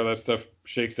interesting to see how that stuff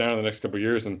shakes down in the next couple of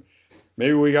years. And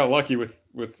maybe we got lucky with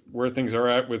where things are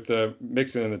at with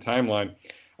Mixon in the timeline.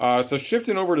 So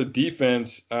shifting over to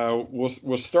defense,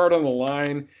 we'll start on the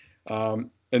line.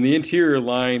 And the interior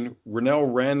line,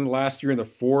 Renell Wren last year in the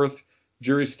 4th.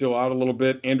 Jury's still out a little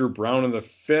bit. Andrew Brown in the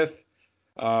 5th.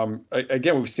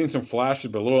 Again, we've seen some flashes,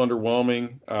 but a little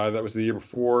underwhelming. That was the year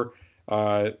before.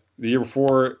 The year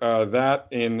before that,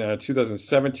 in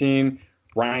 2017,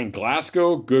 Ryan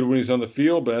Glasgow, good when he's on the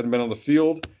field, but hadn't been on the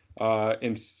field.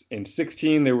 In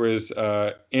 16, there was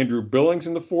Andrew Billings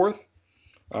in the 4th,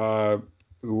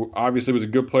 who obviously was a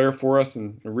good player for us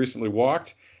and recently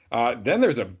walked. Then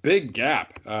there's a big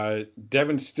gap.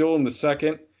 Devin Still in the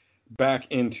 2nd, back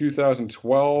in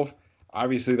 2012.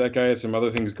 Obviously, that guy had some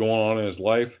other things going on in his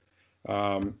life.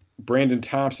 Brandon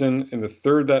Thompson in the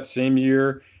 3rd that same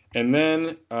year. And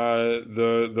then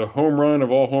the home run of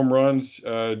all home runs,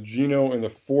 Gino in the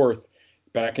 4th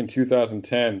back in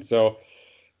 2010. So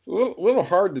it's a little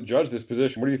hard to judge this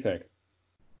position. What do you think?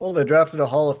 Well, they drafted a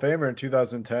Hall of Famer in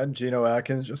 2010. Geno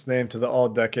Atkins just named to the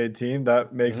All-Decade team.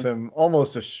 That makes him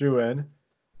almost a shoo-in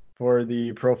for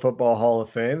the Pro Football Hall of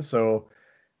Fame. So,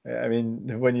 I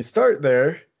mean, when you start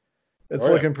there, it's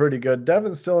looking pretty good.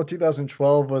 Devin Still in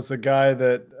 2012 was a guy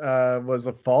that was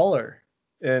a faller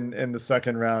in the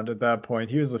 2nd round at that point.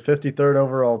 He was the 53rd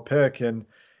overall pick, and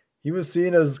he was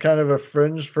seen as kind of a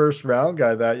fringe first-round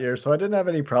guy that year. So I didn't have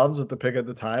any problems with the pick at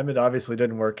the time. It obviously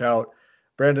didn't work out.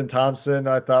 Brandon Thompson,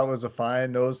 I thought, was a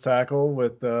fine nose tackle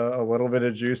with a little bit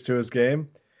of juice to his game.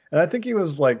 And I think he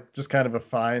was like just kind of a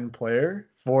fine player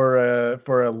for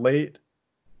a late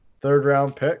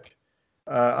 3rd-round pick.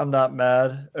 I'm not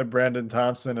mad at Brandon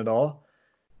Thompson at all.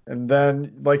 And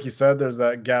then, like you said, there's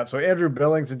that gap. So Andrew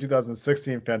Billings in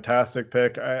 2016, fantastic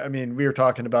pick. I mean, we were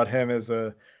talking about him as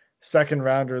a 2nd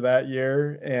rounder that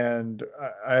year. And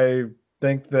I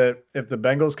think that if the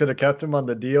Bengals could have kept him on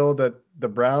the deal that the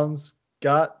Browns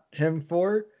got him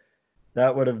for,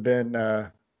 that would have been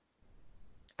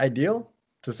ideal,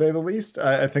 to say the least.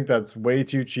 I think that's way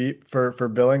too cheap for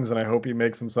Billings, and I hope he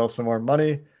makes himself some more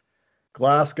money.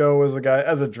 Glasgow was a guy,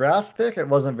 as a draft pick, it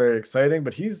wasn't very exciting,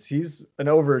 but he's an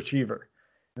overachiever.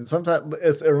 And sometimes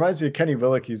it reminds me of Kenny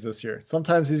Willekes this year.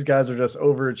 Sometimes these guys are just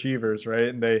overachievers, right?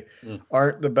 And they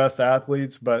aren't the best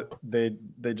athletes, but they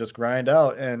just grind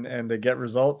out and they get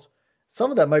results.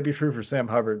 Some of that might be true for Sam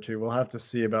Hubbard too. We'll have to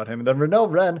see about him. And then Renell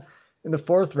Wren in the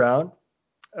 4th round.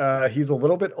 He's a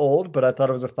little bit old, but I thought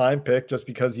it was a fine pick just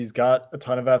because he's got a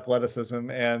ton of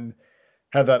athleticism and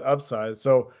have that upside.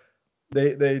 So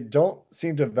they don't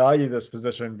seem to value this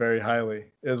position very highly,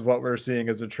 is what we're seeing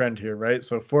as a trend here, right?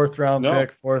 So 4th round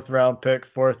pick, 4th round pick,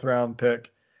 4th round pick.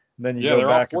 And then you go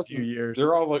back a few years.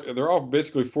 They're all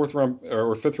basically 4th round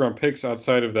or 5th round picks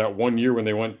outside of that 1 year when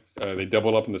they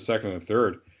doubled up in the 2nd and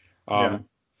 3rd. But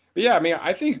yeah, I mean,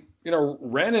 I think,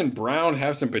 Wren and Brown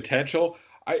have some potential.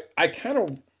 I kind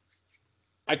of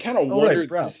wondered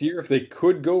this year if they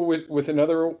could go with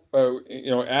another,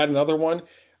 add another one.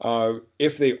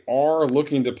 If they are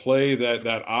looking to play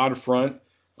that odd front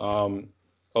a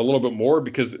little bit more,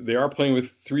 because they are playing with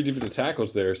 3 defensive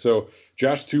tackles there. So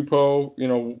Josh Tupou,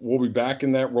 will be back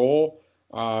in that role,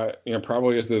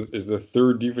 probably as the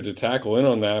 3rd defensive tackle in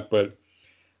on that. But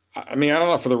I mean, I don't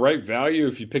know, for the right value,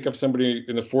 if you pick up somebody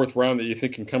in the 4th round that you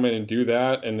think can come in and do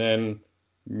that, and then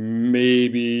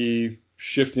maybe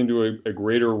shift into a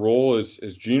greater role as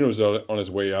Geno's on his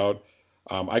way out,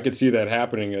 I could see that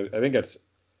happening. I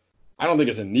don't think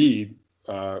it's a need,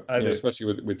 especially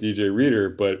with DJ Reader,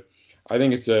 but I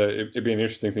think it'd be an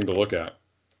interesting thing to look at.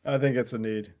 I think it's a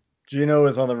need. Geno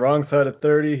is on the wrong side of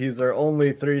 30. He's their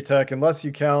only 3 tech, unless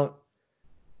you count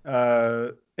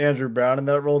Andrew Brown in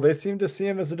that role. They seem to see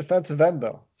him as a defensive end,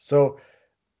 though. So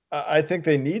I think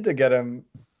they need to get him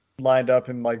lined up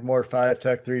in like more 5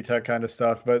 tech, 3 tech kind of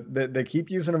stuff, but they keep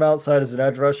using him outside as an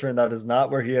edge rusher, and that is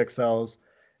not where he excels.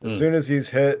 As soon as he's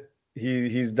hit,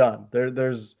 he's done.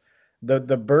 There's the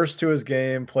burst to his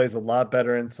game, plays a lot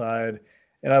better inside,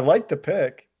 and I like the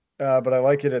pick, but I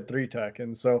like it at 3 tech,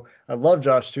 and so I love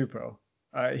Josh Tupou.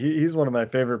 He's one of my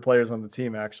favorite players on the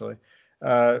team, actually.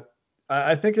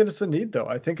 I think it's a need, though.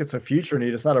 I think it's a future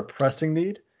need. It's not a pressing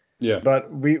need. Yeah.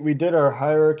 But we did our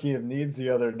hierarchy of needs the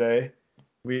other day.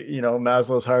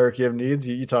 Maslow's hierarchy of needs.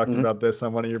 You talked about this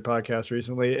on one of your podcasts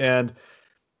recently, and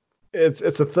it's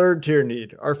a 3rd tier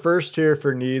need. Our 1st tier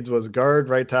for needs was guard,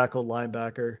 right tackle,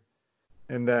 linebacker,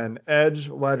 and then edge,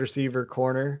 wide receiver,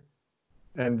 corner,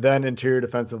 and then interior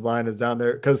defensive line is down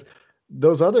there, because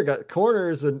those other guys,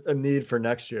 corner is a need for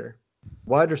next year.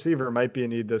 Wide receiver might be a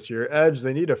need this year. Edge,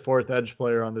 they need a 4th edge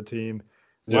player on the team.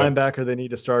 Yeah. Linebacker, they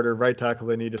need a starter. Right tackle,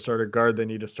 they need a starter. Guard, they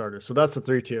need a starter. So that's the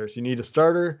 3 tiers. You need a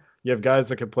starter. You have guys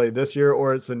that can play this year,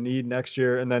 or it's a need next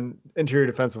year. And then interior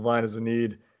defensive line is a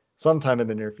need sometime in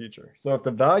the near future. So if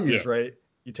the value's right,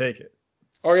 you take it.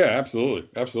 Oh yeah, absolutely.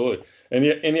 And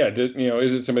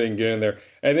is it somebody that can get in there?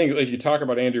 And I think, like you talk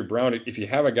about Andrew Brown, if you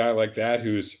have a guy like that,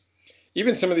 who's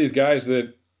even some of these guys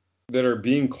that are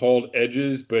being called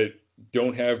edges, but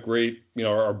don't have great,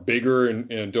 are bigger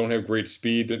and don't have great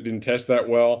speed, didn't test that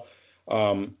well.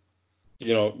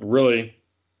 Really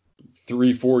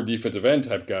 3-4 defensive end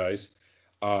type guys.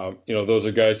 Those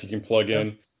are guys you can plug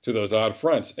in to those odd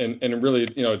fronts. And really,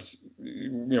 it's,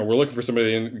 we're looking for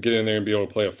somebody to get in there and be able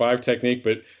to play a 5 technique.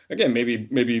 But again,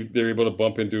 maybe they're able to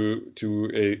bump into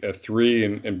a 3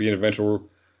 and be an eventual,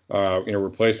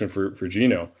 replacement for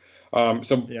Geno.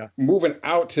 Moving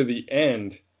out to the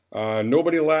end,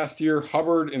 nobody last year.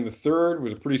 Hubbard in the 3rd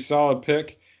was a pretty solid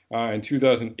pick in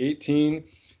 2018.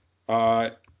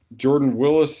 Jordan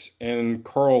Willis and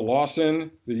Carl Lawson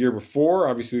the year before.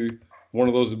 Obviously, one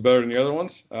of those is better than the other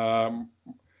ones.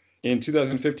 In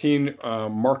 2015,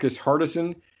 Marcus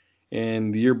Hardison.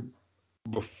 And the year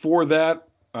before that,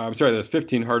 that was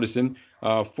 15 Hardison,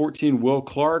 14 Will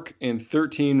Clark, and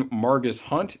 13 Margus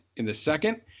Hunt in the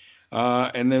 2nd.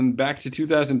 And then back to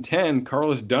 2010,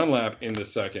 Carlos Dunlap in the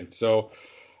 2nd. So,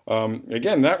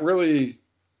 again, not really.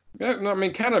 I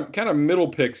mean, kind of middle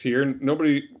picks here.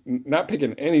 Nobody, not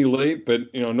picking any late, but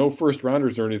no 1st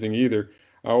rounders or anything either.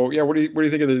 What do you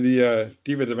think of the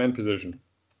defensive end position?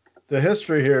 The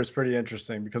history here is pretty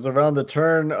interesting, because around the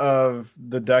turn of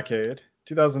the decade,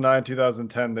 2009,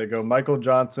 2010, they go Michael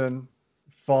Johnson,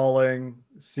 falling,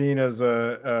 seen as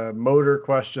a motor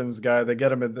questions guy. They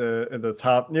get him at the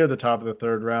top, near the top of the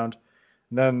 3rd round.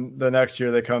 And then the next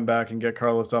year they come back and get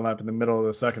Carlos Dunlap in the middle of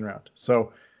the 2nd round.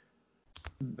 So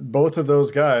both of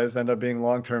those guys end up being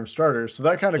long-term starters. So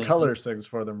that kind of colors things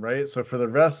for them, right? So for the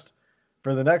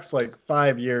next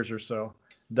 5 years or so,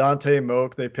 Dante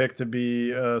Moak, they picked to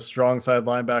be a strong side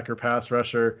linebacker, pass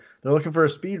rusher. They're looking for a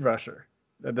speed rusher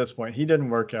at this point. He didn't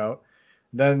work out.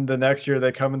 Then the next year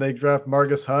they come and they draft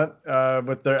Margus Hunt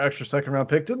with their extra 2nd round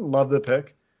pick. Didn't love the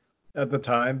pick at the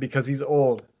time because he's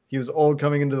old. He was old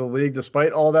coming into the league.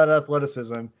 Despite all that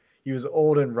athleticism, he was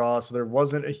old and raw, so there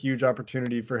wasn't a huge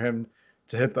opportunity for him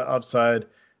to hit the upside.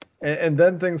 And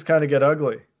then things kind of get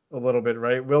ugly a little bit,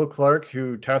 right? Will Clark,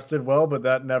 who tested well, but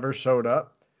that never showed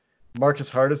up. Marcus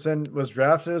Hardison was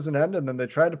drafted as an end, and then they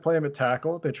tried to play him at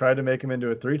tackle. They tried to make him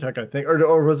into a 3-tech, I think,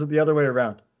 or was it the other way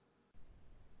around?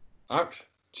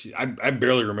 I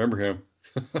barely remember him.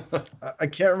 I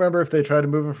can't remember if they tried to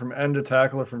move him from end to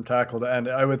tackle or from tackle to end.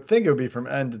 I would think it would be from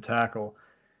end to tackle,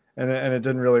 and it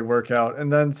didn't really work out.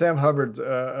 And then Sam Hubbard's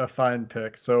a fine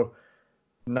pick. So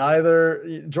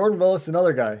neither Jordan Willis,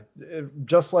 another guy,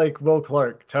 just like Will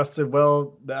Clark, tested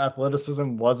well. The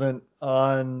athleticism wasn't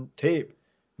on tape.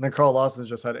 And then Carl Lawson's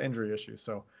just had injury issues.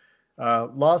 So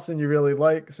Lawson, you really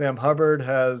like. Sam Hubbard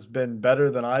has been better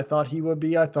than I thought he would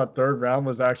be. I thought third round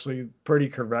was actually pretty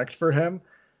correct for him,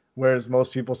 whereas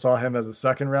most people saw him as a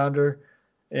second rounder.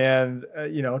 And,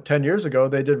 10 years ago,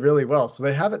 they did really well. So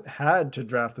they haven't had to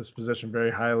draft this position very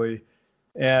highly.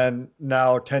 And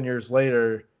now 10 years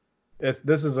later,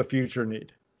 this is a future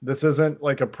need. This isn't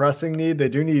like a pressing need. They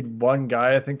do need one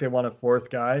guy. I think they want a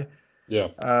fourth guy.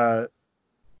 Yeah.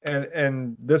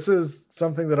 And this is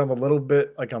something that I'm a little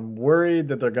bit like, I'm worried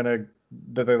that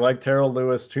they like Terrell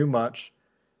Lewis too much,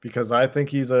 because I think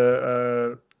he's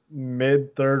a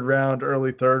mid third round,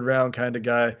 early third round kind of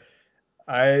guy.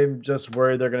 I'm just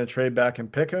worried they're going to trade back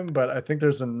and pick him, but I think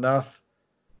there's enough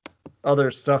other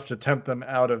stuff to tempt them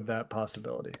out of that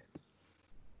possibility.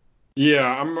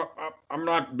 Yeah, I'm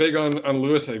not big on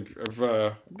Lewis. I've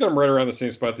got him right around the same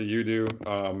spot that you do.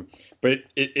 But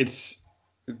it's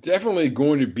definitely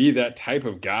going to be that type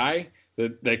of guy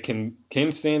that can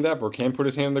stand up or can put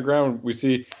his hand on the ground. We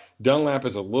see Dunlap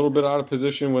is a little bit out of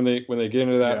position when they get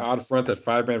into that odd front, that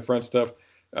 5-man front stuff.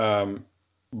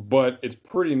 But it's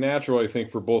pretty natural, I think,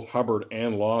 for both Hubbard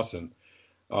and Lawson.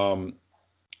 And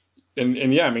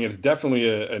yeah, I mean, it's definitely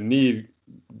a need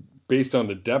based on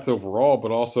the depth overall,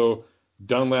 but also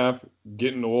Dunlap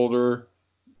getting older,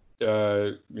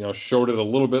 showed it a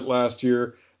little bit last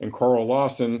year, and Carl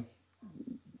Lawson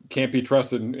can't be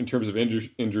trusted in terms of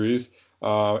injuries.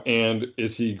 And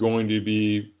is he going to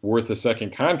be worth a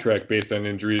second contract based on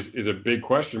injuries is a big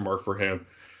question mark for him.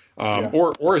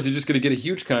 Or is he just going to get a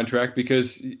huge contract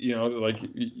because, like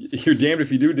you're damned if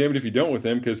you do, damned if you don't with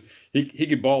him, because he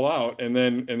could ball out and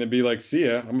then be like, see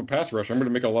ya, I'm a pass rusher. I'm going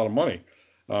to make a lot of money.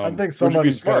 I think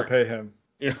somebody's going to pay him.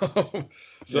 I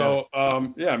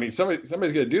mean, somebody's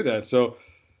going to do that. So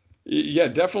yeah,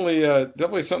 definitely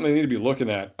something they need to be looking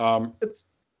at. It's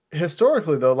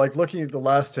historically though, like looking at the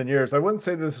last 10 years, I wouldn't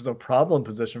say this is a problem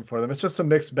position for them. It's just a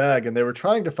mixed bag. And they were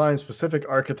trying to find specific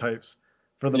archetypes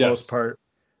for the most part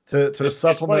to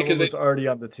supplement what was already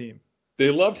on the team. They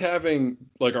loved having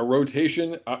like a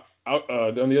rotation out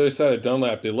on the other side of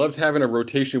Dunlap. They loved having a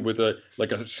rotation with a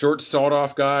short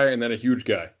sawed-off guy and then a huge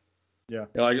guy. Yeah.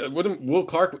 Will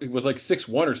Clark was like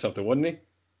 6'1" or something, wasn't he?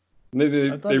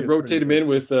 And they rotate him in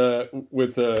with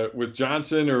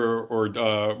Johnson or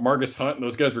Marcus Hunt, and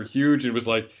those guys were huge. And it was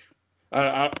like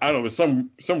I don't know, it was some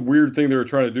weird thing they were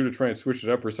trying to do to try and switch it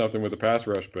up or something with the pass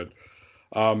rush. But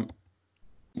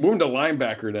moving to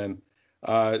linebacker then.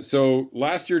 So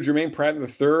last year, Jermaine Pratt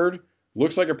III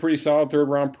looks like a pretty solid third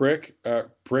round prick.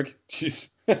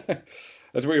 Jeez,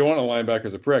 that's what you want a linebacker,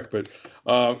 is a prick. But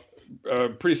a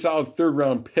pretty solid third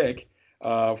round pick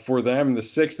for them. In the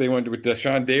sixth, they went with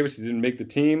Deshaun Davis, who didn't make the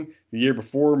team the year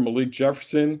before. Malik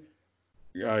Jefferson,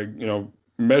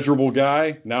 measurable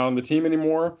guy, not on the team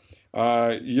anymore.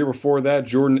 Year before that,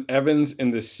 Jordan Evans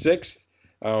in the sixth.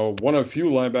 One of a few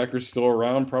linebackers still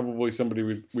around, probably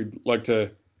somebody we'd like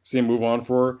to see him move on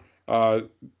for.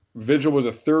 Vigil was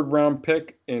a third-round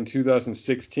pick in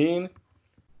 2016.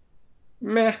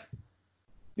 Meh.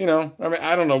 I mean,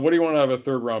 I don't know. What do you want to have a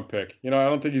third-round pick? I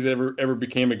don't think he's ever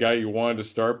became a guy you wanted to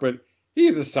start, but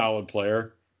he's a solid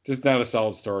player, just not a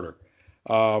solid starter.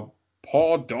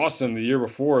 Paul Dawson the year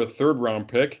before, a third-round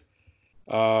pick.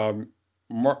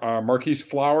 Marquise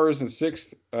Flowers in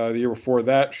sixth the year before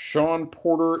that. Sean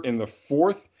Porter in the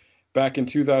fourth back in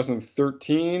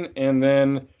 2013. And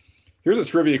then here's a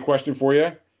trivia question for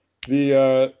you.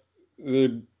 The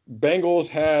Bengals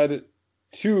had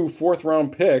 2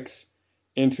 fourth-round picks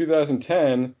in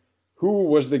 2010. Who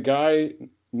was the guy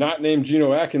not named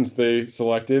Geno Atkins they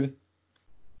selected?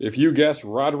 If you guessed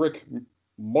Roderick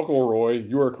Muckleroy,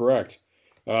 you are correct.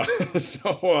 This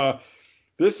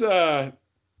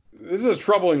is a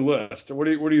troubling list. What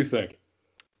do you think?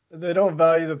 They don't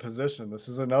value the position. This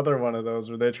is another one of those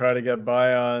where they try to get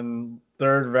by on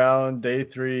third round, day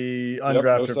 3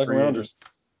 undrafted no second rounders.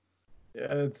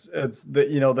 Yeah,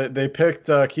 they picked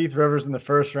Keith Rivers in the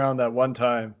first round that one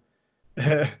time,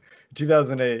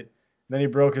 2008. Then he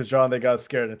broke his jaw and they got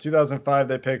scared. In 2005,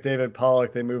 they picked David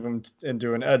Pollock. They moved him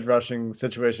into an edge rushing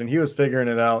situation. He was figuring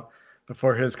it out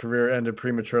before his career ended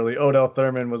prematurely. Odell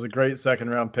Thurman was a great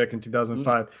second-round pick in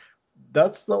 2005.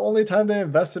 That's the only time they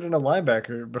invested in a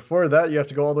linebacker. Before that, you have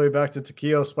to go all the way back to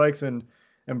Takeo Spikes and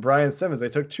Brian Simmons. They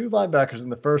took 2 linebackers in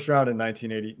the first round in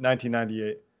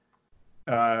 1998.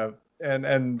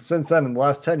 And since then, in the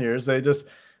last 10 years,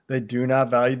 they do not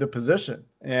value the position.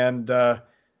 And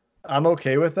I'm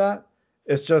okay with that.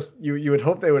 It's just you would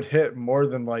hope they would hit more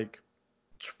than like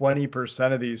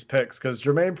 20% of these picks, because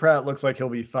Jermaine Pratt looks like he'll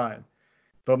be fine.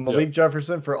 But Malik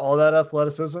Jefferson, for all that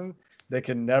athleticism, they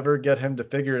can never get him to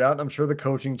figure it out. I'm sure the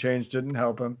coaching change didn't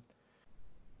help him.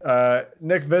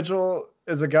 Nick Vigil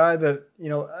is a guy that,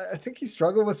 I think he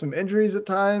struggled with some injuries at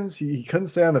times. He couldn't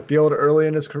stay on the field early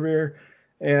in his career.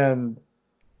 And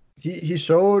he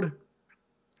showed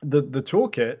the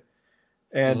toolkit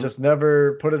and just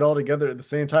never put it all together at the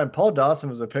same time. Paul Dawson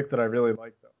was a pick that I really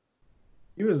liked, though.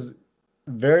 He was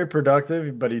very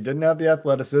productive, but he didn't have the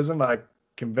athleticism. I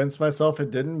convinced myself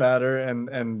it didn't matter, and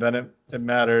then it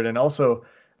mattered. And also,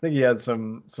 I think he had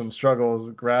some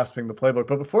struggles grasping the playbook.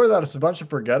 But before that, it's a bunch of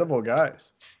forgettable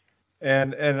guys.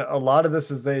 And a lot of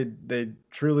this is they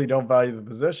truly don't value the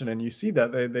position. And you see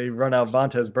that they run out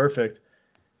Vontaze Burfict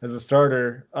as a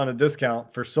starter on a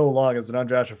discount for so long as an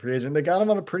undrafted free agent. They got him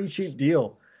on a pretty cheap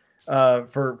deal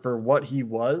for what he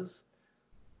was,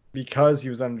 because he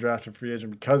was an undrafted free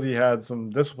agent, because he had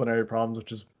some disciplinary problems,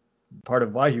 which is part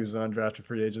of why he was an undrafted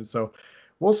free agent. So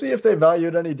we'll see if they value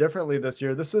it any differently this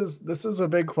year. This is a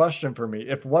big question for me.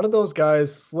 If one of those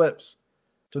guys slips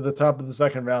to the top of the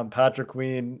second round, Patrick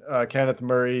Queen, Kenneth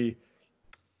Murray,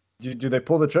 do they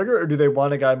pull the trigger, or do they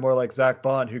want a guy more like Zach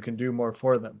Bond who can do more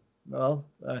for them? Well,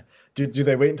 do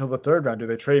they wait until the third round? Do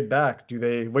they trade back? Do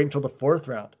they wait until the fourth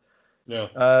round?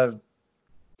 Yeah.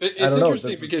 It's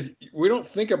interesting because we don't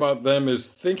think about them as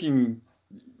thinking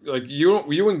like you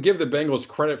wouldn't give the Bengals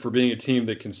credit for being a team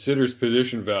that considers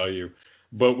position value,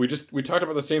 but we talked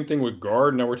about the same thing with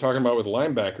guard. Now we're talking about with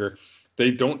linebacker.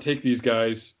 They don't take these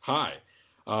guys high.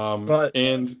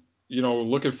 And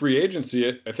look at free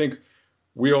agency. I think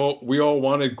we all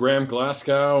wanted Graham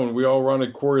Glasgow and we all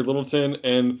wanted Corey Littleton,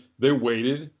 and they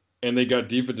waited and they got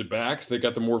defensive backs. They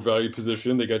got the more value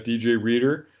position. They got DJ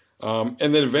Reader. And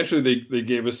then eventually they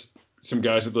gave us some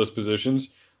guys at those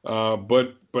positions,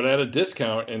 but at a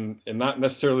discount and not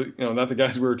necessarily, not the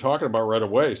guys we were talking about right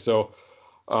away. So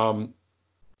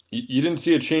you didn't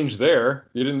see a change there.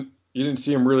 You didn't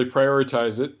see him really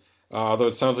prioritize it, though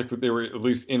it sounds like they were at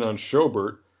least in on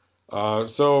Schobert.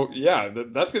 So yeah,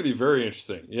 that's going to be very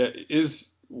interesting. Yeah,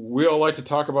 we all like to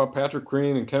talk about Patrick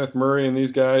Queen and Kenneth Murray and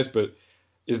these guys, but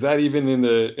is that even in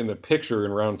the picture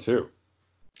in round 2?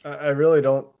 I really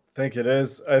don't think it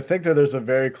is. I think that there's a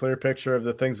very clear picture of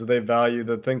the things that they value,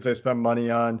 the things they spend money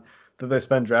on, that they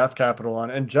spend draft capital on,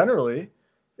 and generally,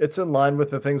 it's in line with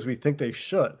the things we think they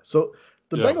should. So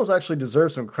the Bengals actually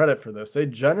deserve some credit for this. They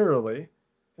generally,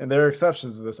 and there are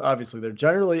exceptions to this, obviously, they're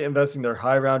generally investing their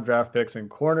high round draft picks in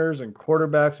corners and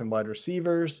quarterbacks and wide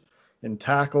receivers and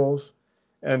tackles.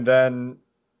 And then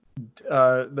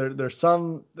there's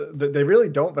some, they really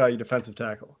don't value defensive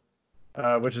tackle,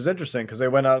 which is interesting because they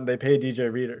went out and they paid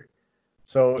DJ Reader.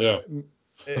 So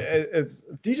it's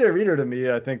DJ Reader to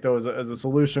me, I think, though, is a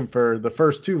solution for the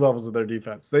first 2 levels of their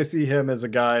defense. They see him as a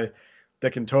guy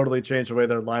that can totally change the way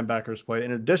their linebackers play,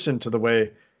 in addition to the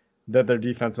way that their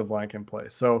defensive line can play.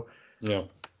 So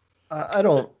I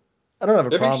don't have a problem.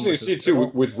 It'd be interesting to see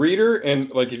too with Reader,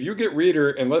 and like if you get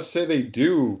Reader, and let's say they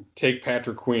do take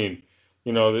Patrick Queen,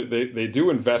 they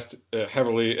do invest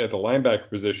heavily at the linebacker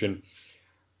position.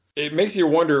 It makes you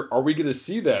wonder: are we going to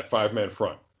see that 5-man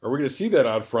front? Are we going to see that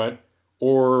out front?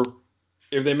 Or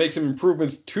if they make some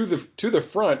improvements to the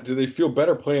front, do they feel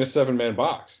better playing a 7-man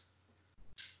box?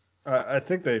 I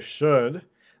think they should.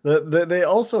 They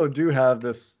also do have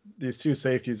these 2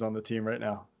 safeties on the team right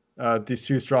now. These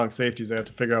 2 strong safeties they have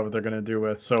to figure out what they're going to do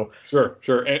with. So sure,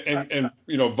 and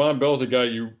Von Bell's a guy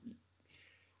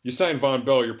you sign Von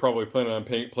Bell, you're probably planning on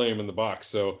playing him in the box.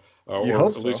 So or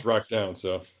at least rock down.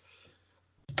 So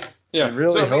yeah, I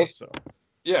really hope so.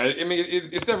 Yeah, I mean, it's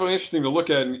definitely interesting to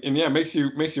look at, and yeah, it makes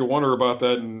you wonder about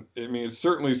that. And I mean, it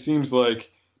certainly seems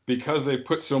like because they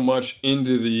put so much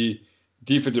into the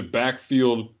defensive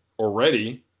backfield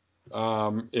already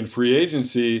in free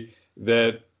agency,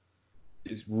 that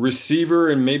receiver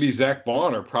and maybe Zach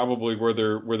Bond are probably where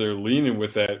they're leaning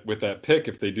with that pick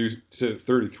if they do sit at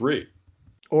 33.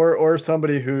 Or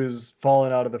somebody who's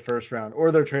fallen out of the first round,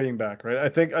 or they're trading back, right? I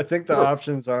think the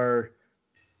options are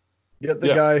Get the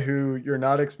guy who you're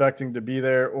not expecting to be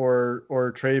there,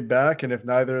 or trade back. And if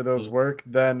neither of those work,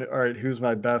 then all right, who's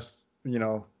my best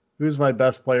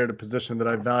player to position that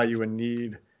I value and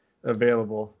need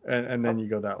available, and then you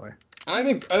go that way. I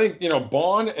think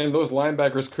Bond and those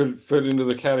linebackers could fit into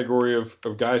the category of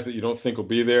guys that you don't think will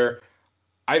be there.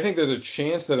 I think there's a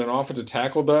chance that an offensive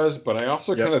tackle does, but I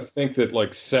also kind of think that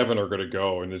like 7 are going to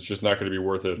go, and it's just not going to be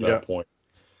worth it at that point.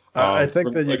 I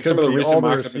think that you could some of the see recent all the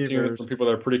mocks I've been seeing receivers from people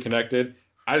that are pretty connected.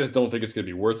 I just don't think it's going to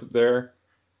be worth it there,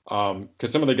 because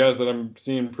some of the guys that I'm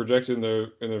seeing projected in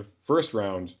the first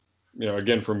round,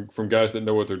 again from guys that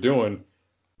know what they're doing,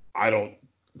 I don't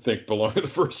think belong in the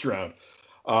first round.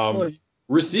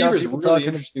 Receivers really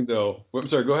interesting though. I'm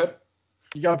sorry, go ahead.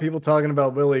 You got people talking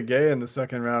about Willie Gay in the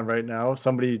second round right now.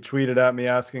 Somebody tweeted at me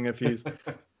asking if he's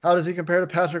how does he compare to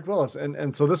Patrick Willis?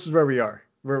 And so this is where we are.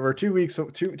 We're 2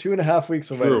 and a half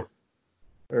weeks away. True.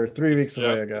 Or 3 weeks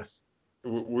away, I guess.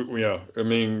 Yeah, I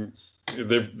mean,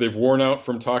 they've worn out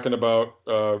from talking about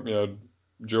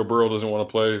Joe Burrow doesn't want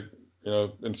to play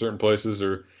in certain places,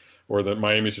 or that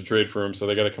Miami should trade for him, so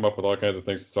they got to come up with all kinds of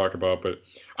things to talk about. But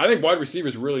I think wide receiver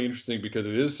is really interesting because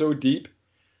it is so deep,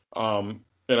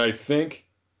 and I think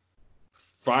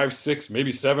 5, 6,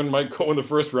 maybe 7 might go in the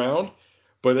first round,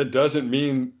 but that doesn't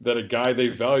mean that a guy they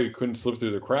value couldn't slip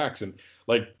through the cracks. And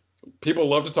like people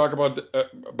love to talk about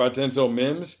Denzel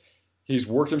Mims. He's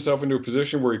worked himself into a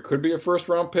position where he could be a first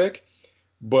round pick,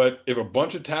 but if a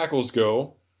bunch of tackles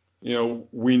go,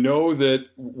 we know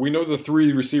the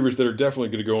 3 receivers that are definitely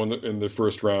going to go in the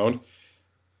first round.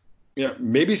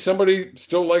 Maybe somebody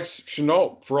still likes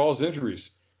Shenault for all his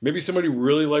injuries. Maybe somebody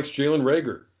really likes Jalen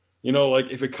Reagor.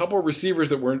 Like if a couple of receivers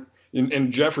that weren't,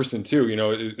 and Jefferson too,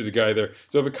 is a guy there.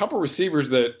 So if a couple of receivers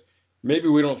that maybe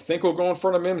we don't think will go in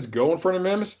front of Mims go in front of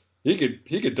Mims, he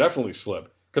could definitely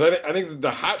slip. Because I think the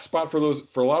hot spot for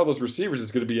a lot of those receivers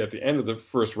is going to be at the end of the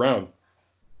first round.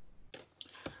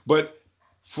 But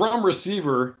from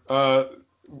receiver,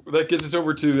 that gets us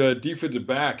over to the defensive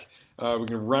back. We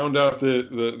can round out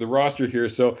the roster here.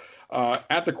 So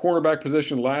at the cornerback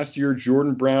position last year,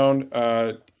 Jordan Brown,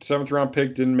 7th round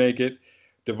pick, didn't make it.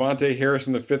 Devontae Harris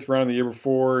in the 5th round the year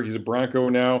before. He's a Bronco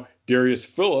now. Darius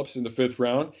Phillips in the 5th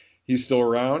round. He's still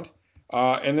around.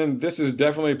 And then this is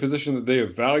definitely a position that they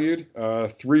have valued.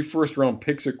 3 first-round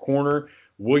picks at corner.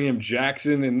 William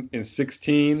Jackson in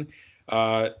 16.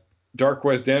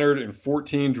 Darqueze Dennard in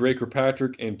 14. Dre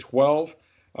Kirkpatrick in 12.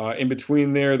 In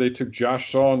between there, they took Josh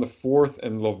Shaw in the 4th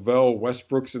and Lavelle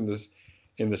Westbrooks in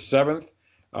the 7th.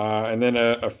 And then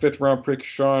a 5th-round pick,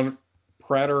 Sean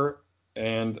Prater,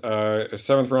 and a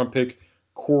 7th-round pick,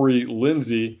 Corey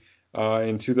Lindsey,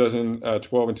 in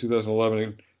 2012 and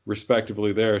 2011,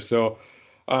 respectively there. So,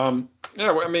 I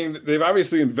mean, they've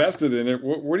obviously invested in it.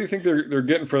 What do you think they're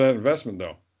getting for that investment,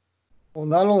 though? Well,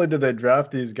 not only did they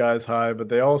draft these guys high, but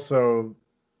they also,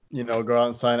 go out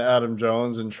and sign Adam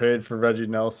Jones and trade for Reggie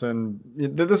Nelson.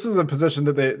 This is a position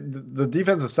that the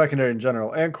defensive secondary in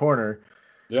general and corner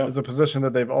is a position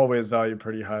that they've always valued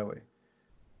pretty highly.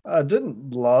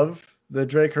 Didn't love the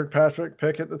Dre Kirkpatrick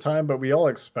pick at the time, but we all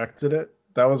expected it.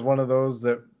 That was one of those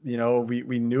that,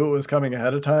 we knew it was coming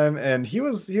ahead of time, and he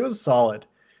was solid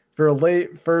for a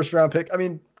late first round pick. I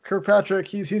mean, Kirkpatrick,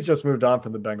 he's just moved on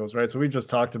from the Bengals, right? So we just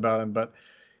talked about him, but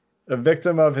a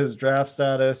victim of his draft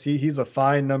status. He's a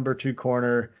fine number 2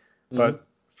 corner, but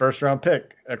first round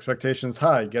pick, expectations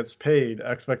high, gets paid,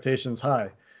 expectations high.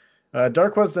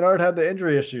 Darqueze Dennard had the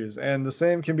injury issues, and the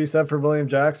same can be said for William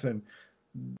Jackson.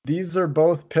 These are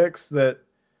both picks that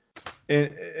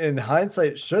in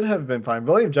hindsight should have been fine.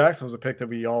 William Jackson was a pick that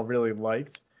we all really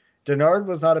liked. Dennard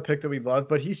was not a pick that we loved,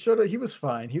 but he was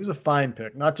fine. He was a fine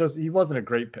pick, he wasn't a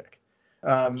great pick.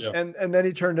 And then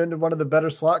he turned into one of the better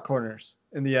slot corners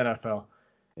in the NFL.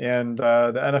 And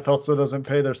the NFL still doesn't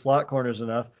pay their slot corners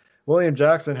enough. William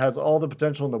Jackson has all the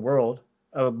potential in the world.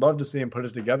 I would love to see him put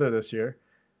it together this year.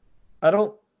 I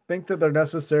don't think that they're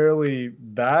necessarily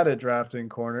bad at drafting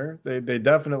corner. They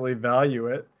definitely value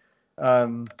it.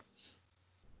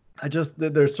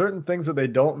 There's certain things that they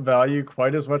don't value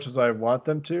quite as much as I want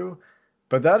them to,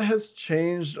 but that has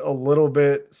changed a little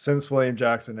bit since William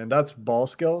Jackson, and that's ball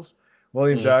skills.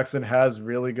 William Jackson has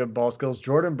really good ball skills.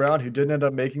 Jordan Brown, who didn't end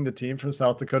up making the team from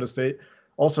South Dakota State,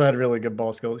 also had really good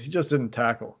ball skills. He just didn't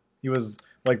tackle. He was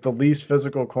like the least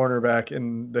physical cornerback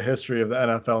in the history of the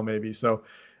NFL, maybe. So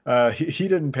he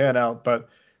didn't pan out, but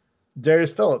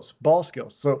Darius Phillips, ball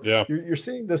skills. So you're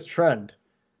seeing this trend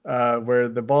where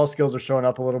the ball skills are showing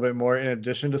up a little bit more in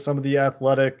addition to some of the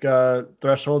athletic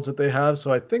thresholds that they have.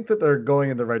 So I think that they're going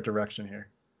in the right direction here.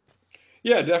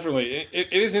 Yeah, definitely.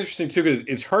 It is interesting, too, because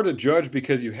it's hard to judge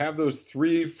because you have those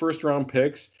 3 first-round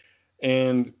picks,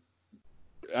 and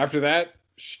after that,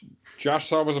 Josh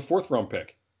Shaw was a 4th-round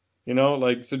pick.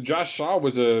 So Josh Shaw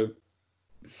was a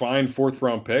fine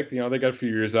 4th-round pick. They got a few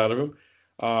years out of him.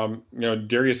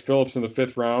 Darius Phillips in the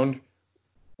 5th round.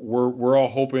 We're all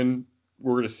hoping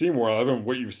we're going to see more of him.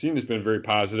 What you've seen has been very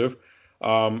positive.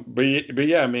 But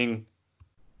yeah, I mean,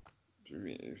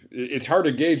 it's hard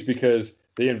to gauge because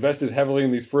they invested heavily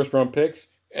in these 1st-round picks,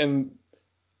 and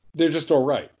they're just all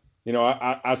right.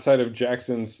 Outside of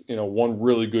Jackson's, one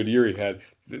really good year he had,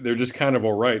 they're just kind of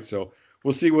all right. So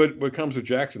we'll see what comes with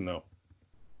Jackson, though.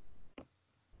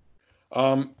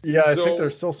 I think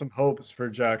there's still some hopes for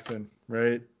Jackson,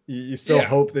 right? You still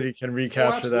hope that he can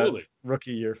recapture that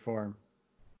rookie year form.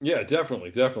 Yeah,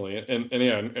 definitely.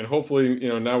 And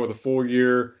hopefully, now with a full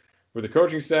year with the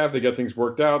coaching staff, they got things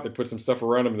worked out. They put some stuff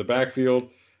around him in the backfield.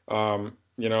 There's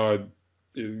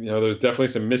definitely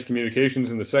some miscommunications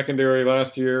in the secondary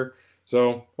last year.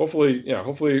 So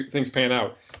hopefully things pan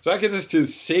out. So that gets us to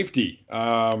safety.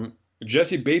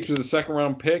 Jesse Bates was a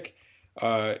 2nd-round pick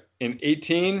in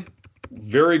 2018.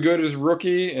 Very good as a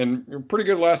rookie and pretty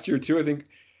good last year too. I think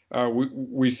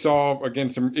we saw again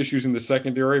some issues in the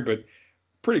secondary, but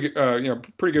pretty good.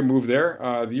 Pretty good move there.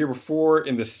 The year before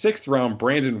in the 6th round,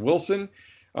 Brandon Wilson,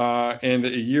 and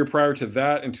a year prior to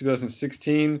that in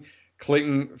 2016.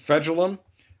 Clayton Fejedelem.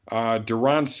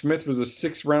 Deron Smith was a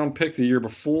 6th-round pick the year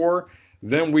before.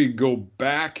 Then we go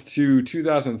back to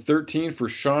 2013 for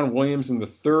Sean Williams in the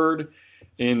 3rd.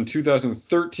 In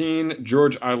 2013,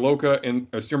 George Iloka in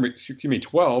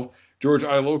 12. George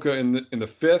Iloka in the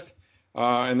 5th.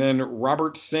 And then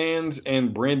Robert Sands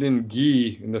and Brandon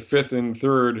Gee in the 5th and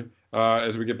 3rd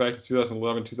as we get back to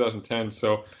 2011, 2010.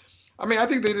 So, I mean, I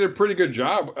think they did a pretty good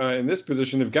job in this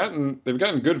position. They've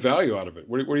gotten good value out of it.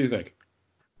 What do you think?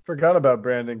 Forgot about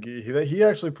Brandon Gee. He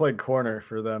actually played corner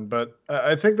for them, but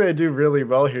I think they do really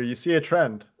well here. You see a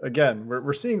trend. Again,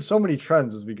 we're seeing so many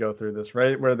trends as we go through this,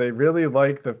 right? Where they really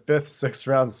like the 5th, 6th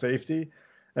round safety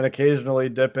and occasionally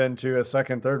dip into a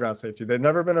 2nd, 3rd round safety. They've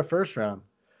never been a 1st round.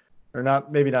 Or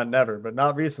maybe not never, but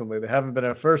not recently. They haven't been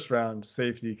a 1st round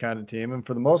safety kind of team. And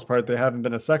for the most part, they haven't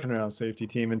been a 2nd round safety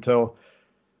team until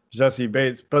Jesse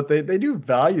Bates. But they do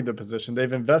value the position.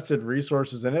 They've invested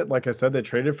resources in it. Like I said, they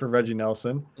traded for Reggie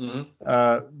Nelson.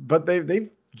 Mm-hmm. But they've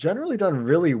generally done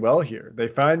really well here. They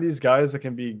find these guys that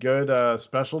can be good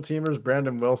special teamers.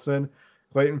 Brandon Wilson,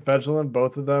 Clayton Fejedelem,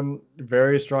 both of them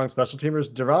very strong special teamers.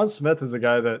 Deron Smith is a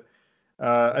guy that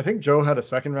I think Joe had a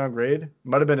 2nd-round grade.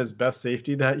 Might have been his best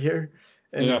safety that year.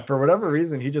 And for whatever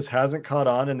reason, he just hasn't caught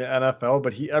on in the NFL.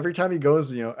 But every time he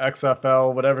goes,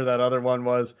 XFL, whatever that other one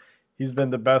was, he's been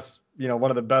the best, one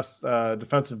of the best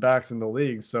defensive backs in the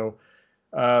league. So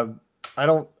I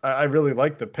really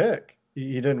like the pick.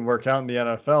 He didn't work out in the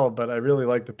NFL, but I really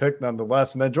like the pick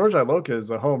nonetheless. And then George Iloka is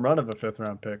a home run of a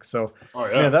 5th-round pick. So,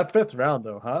 man, that 5th round,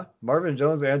 though, huh? Marvin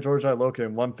Jones and George Iloka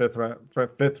in one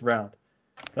 5th round.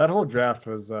 That whole draft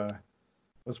was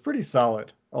pretty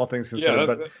solid, all things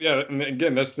considered. And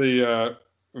again, that's the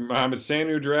Mohamed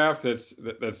Sanu draft. That's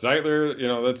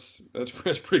Zeitler.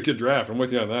 That's a pretty good draft. I'm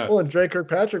with you on that. Well, and Dre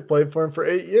Kirkpatrick played for him for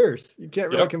 8 years. You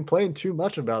can't really complain too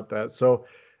much about that. So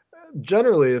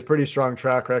generally, a pretty strong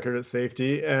track record at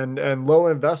safety and low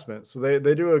investment. So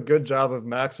they do a good job of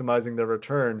maximizing their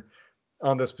return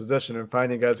on this position and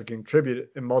finding guys that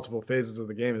contribute in multiple phases of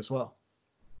the game as well.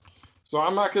 So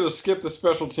I'm not going to skip the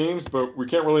special teams, but we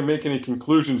can't really make any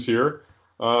conclusions here.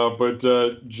 But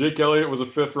Jake Elliott was a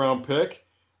 5th-round pick.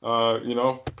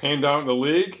 Panned out in the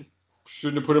league.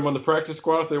 Shouldn't have put him on the practice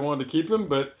squad if they wanted to keep him.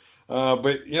 But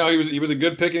he was a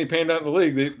good pick and he panned out in the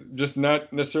league. Just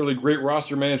not necessarily great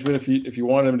roster management if you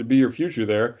want him to be your future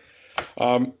there.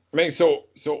 So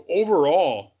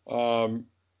overall,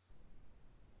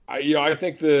 I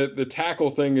think the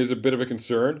tackle thing is a bit of a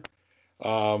concern.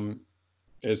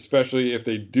 Especially if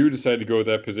they do decide to go with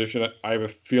that position. I have a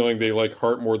feeling they like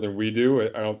Hart more than we do.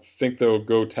 I don't think they'll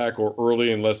go tackle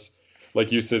early unless,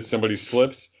 like you said, somebody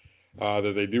slips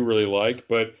that they do really like.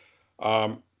 But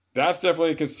that's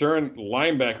definitely a concern.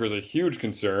 Linebacker is a huge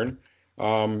concern.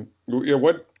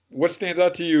 What stands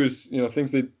out to you is things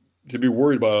to be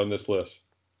worried about on this list?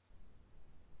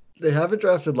 They haven't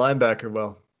drafted linebacker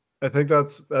well. I think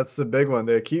that's the big one.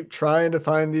 They keep trying to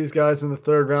find these guys in the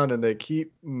 3rd round, and they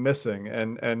keep missing,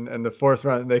 and the 4th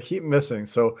round they keep missing.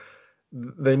 So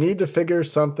they need to figure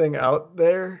something out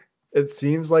there. It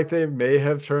seems like they may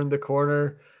have turned the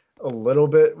corner a little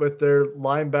bit with their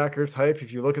linebacker type.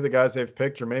 If you look at the guys they've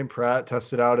picked, Jermaine Pratt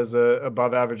tested out as a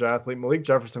above average athlete. Malik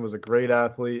Jefferson was a great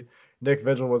athlete. Nick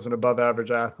Vigil was an above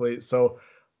average athlete. So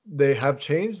they have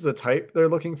changed the type they're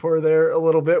looking for there a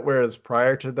little bit, whereas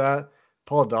prior to that,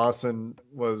 Paul Dawson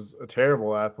was a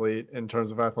terrible athlete in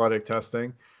terms of athletic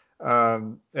testing.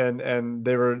 And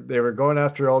they were going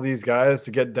after all these guys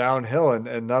to get downhill,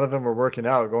 and none of them were working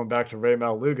out. Going back to Ray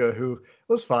Maluga, who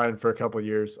was fine for a couple of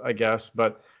years, I guess,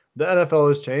 but the NFL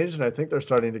has changed, and I think they're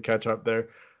starting to catch up there.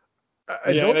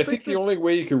 I think the only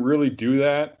way you can really do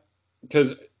that,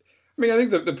 because I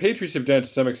think the Patriots have done it to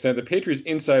some extent. The Patriots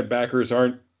inside backers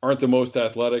aren't the most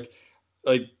athletic.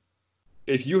 Like,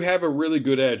 if you have a really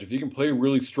good edge, if you can play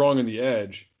really strong in the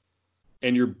edge,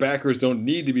 and your backers don't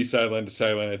need to be sideline to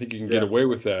sideline, I think you can get away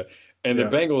with that. And the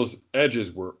Bengals'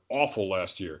 edges were awful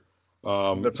last year.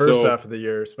 The first half of the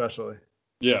year, especially.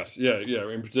 Yes,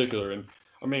 in particular. And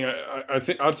I mean, I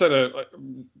think outside of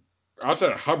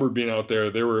Hubbard being out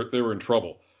there, they were in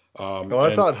trouble.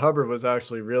 I thought Hubbard was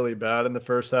actually really bad in the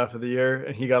first half of the year,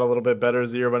 and he got a little bit better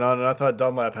as the year went on. And I thought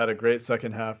Dunlap had a great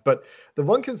second half. But the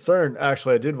one concern,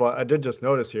 actually, I did just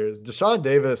notice here is Deshaun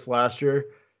Davis last year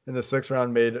in the 6th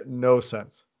round made no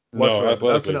sense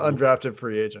whatsoever. That's an undrafted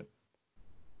free agent.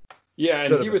 Yeah,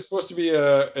 and he was supposed to be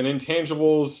an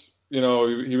intangibles.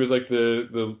 He was like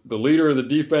the leader of the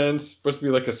defense, supposed to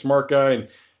be like a smart guy,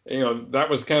 and that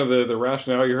was kind of the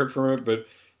rationale you heard from it. But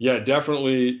yeah,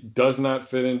 definitely does not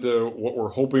fit into what we're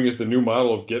hoping is the new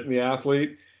model of getting the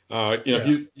athlete.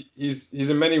 He's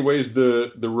in many ways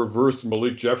the reverse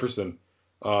Malik Jefferson,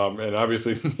 and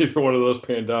obviously neither one of those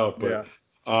panned out. But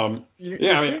I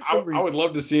would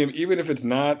love to see him, even if it's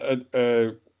not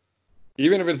a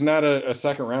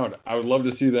second round. I would love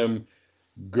to see them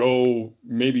go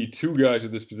maybe 2 guys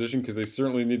at this position, because they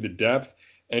certainly need the depth,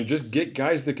 and just get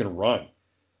guys that can run.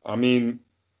 I mean,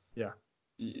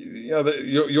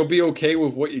 you'll be okay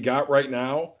with what you got right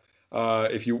now,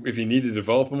 if you need to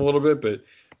develop them a little bit, but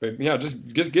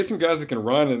just get some guys that can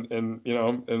run, and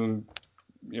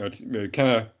kind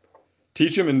of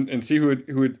teach them and see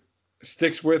who it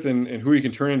sticks with, and who you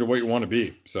can turn into what you want to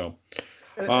be. So,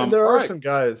 and there are some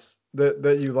guys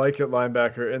that you like at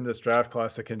linebacker in this draft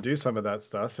class that can do some of that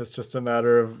stuff. It's just a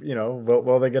matter of,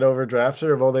 will they get overdrafted,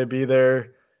 or will they be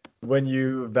there when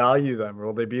you value them, or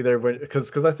will they be there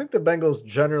because I think the Bengals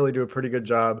generally do a pretty good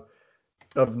job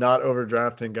of not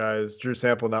overdrafting guys, Drew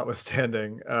Sample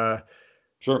notwithstanding.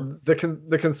 Sure.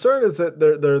 The concern is that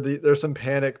there's some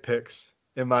panic picks,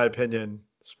 in my opinion,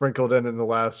 sprinkled in the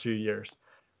last few years.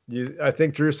 I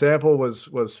think Drew Sample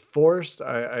was forced.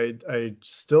 I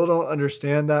still don't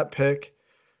understand that pick.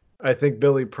 I think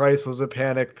Billy Price was a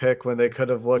panic pick when they could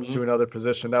have looked to another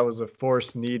position. That was a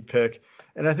forced need pick.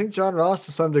 And I think John Ross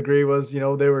to some degree was, they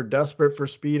were desperate for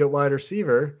speed at wide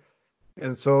receiver.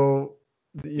 And so,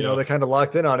 they kind of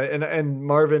locked in on it. And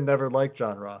Marvin never liked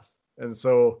John Ross. And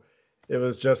so it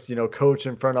was just, coach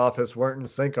and front office weren't in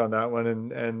sync on that one.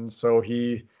 And so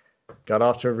he got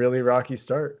off to a really rocky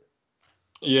start.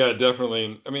 Yeah,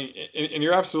 definitely. I mean, and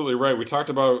you're absolutely right. We talked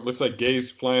about, looks like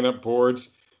Gay's flying up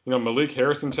boards. Malik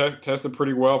Harrison tested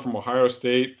pretty well from Ohio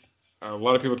State. A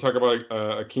lot of people talk about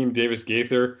Akeem Davis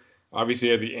Gaither. Obviously,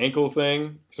 he had the ankle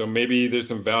thing, so maybe there's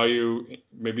some value.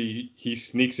 Maybe he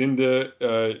sneaks into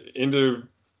definitely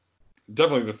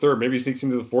the 3rd. Maybe he sneaks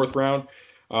into the 4th round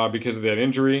because of that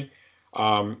injury.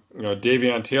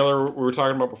 Davion Taylor, we were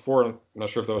talking about before. I'm not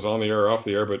sure if that was on the air or off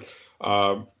the air, but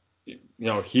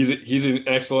he's an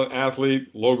excellent athlete.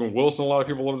 Logan Wilson, a lot of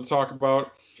people love to talk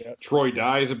about. Yep. Troy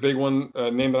Dye is a big one,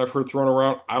 name that I've heard thrown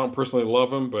around. I don't personally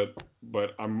love him, but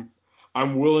I'm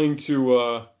willing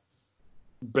to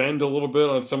bend a little bit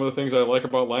on some of the things I like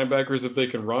about linebackers if they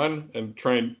can run, and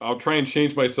I'll try and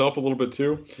change myself a little bit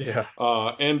too. Yeah.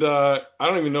 And I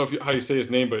don't even know how you say his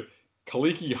name, but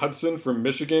Kaliki Hudson from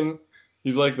Michigan.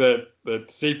 He's like that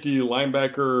safety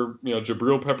linebacker,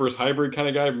 Jabril Peppers hybrid kind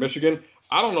of guy from Michigan.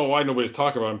 I don't know why nobody's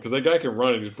talking about him, because that guy can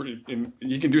run, and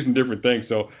he can do some different things.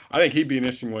 So I think he'd be an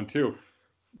interesting one too.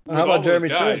 How about Jeremy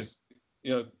Chin?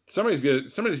 Somebody's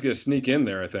gonna sneak in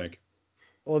there, I think.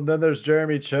 Well, then there's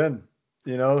Jeremy Chin,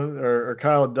 or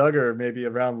Kyle Duggar maybe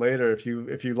around later if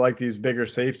you like these bigger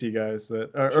safety guys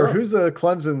or who's a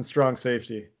Clemson strong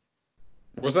safety?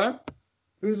 What's that?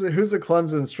 Who's a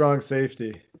Clemson strong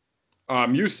safety?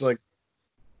 Muse. Like,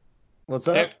 what's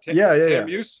that? Tam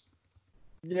Muse.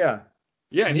 Yeah.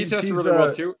 Yeah, and he tested really well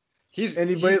too. He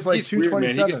weighs like 227. Weird, man.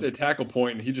 He gets to the tackle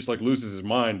point and he just like loses his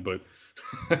mind. But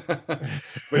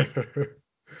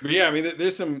yeah, I mean,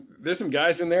 there's some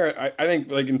guys in there. I think,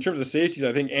 like, in terms of safeties,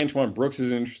 I think Antoine Brooks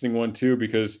is an interesting one too,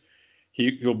 because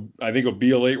he'll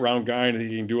be a late round guy, and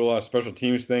he can do a lot of special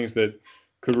teams things that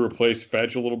could replace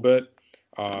Fetch a little bit.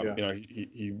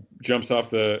 He jumps off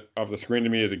the screen to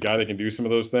me as a guy that can do some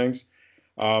of those things.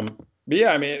 But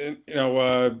yeah, I mean,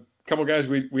 a couple guys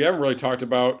we haven't really talked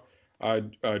about.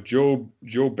 Joe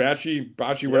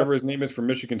Bacci, whatever his name is, from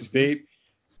Michigan State,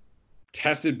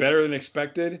 tested better than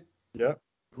expected. Yeah.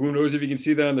 Who knows if you can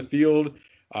see that on the field?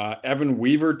 Evan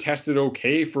Weaver tested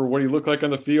okay for what he looked like on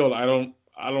the field. I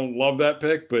don't love that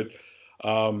pick, but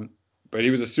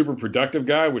he was a super productive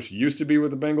guy, which he used to be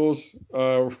what the Bengals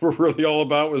were really all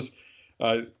about, was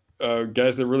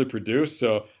guys that really produced.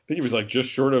 So I think he was like just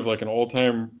short of like an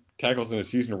all-time tackles in a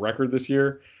season record this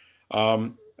year.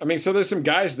 So there's some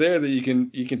guys there that you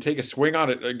can take a swing on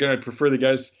it. Again, I'd prefer the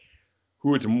guys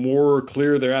who it's more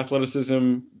clear their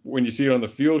athleticism when you see it on the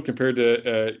field compared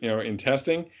to in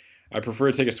testing. I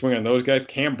prefer to take a swing on those guys.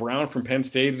 Cam Brown from Penn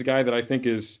State is a guy that I think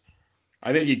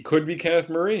he could be Kenneth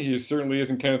Murray. He certainly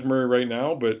isn't Kenneth Murray right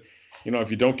now, but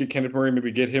if you don't get Kenneth Murray,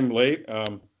 maybe get him late.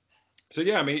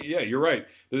 You're right.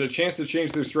 There's a chance to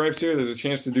change their stripes here. There's a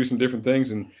chance to do some different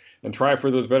things and try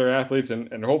for those better athletes,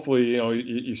 and hopefully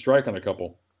you strike on a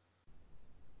couple.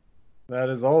 That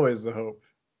is always the hope.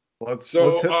 Let's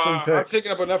hit some picks. I've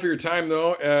taken up enough of your time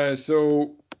though.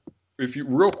 So if you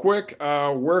real quick,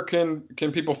 where can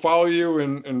people follow you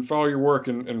and follow your work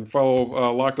and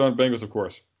follow Locked On Bengals, of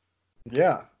course?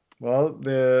 Yeah. Well,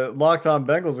 the Locked On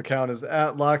Bengals account is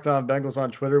at Locked On Bengals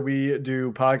on Twitter. We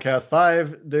do podcasts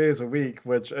 5 days a week,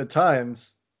 which at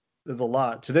times is a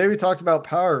lot. Today we talked about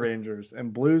Power Rangers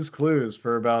and Blue's Clues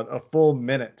for about a full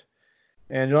minute.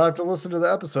 And you'll have to listen to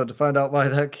the episode to find out why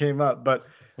that came up. But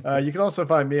you can also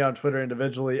find me on Twitter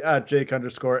individually at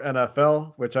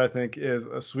Jake_NFL, which I think is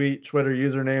a sweet Twitter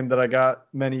username that I got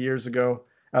many years ago.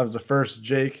 I was the first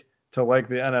Jake to like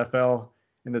the NFL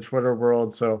in the Twitter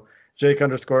world. So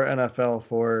Jake_NFL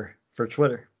for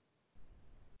Twitter.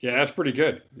 Yeah, that's pretty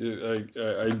good.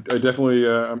 I definitely,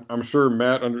 I'm sure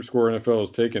Matt_NFL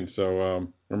is taken. So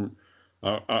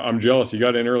I'm jealous. You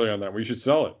got in early on that. We should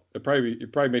sell it.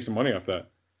 You'd probably make some money off that.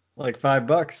 Like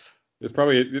 $5.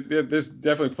 There's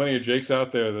definitely plenty of Jakes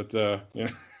out there that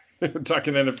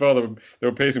talking NFL that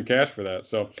would pay some cash for that.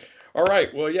 So, all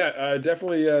right, well, yeah,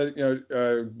 definitely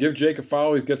give Jake a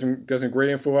follow. He's got some great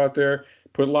info out there.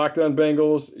 Put Locked On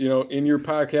Bengals, in your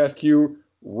podcast queue,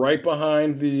 right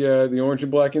behind the Orange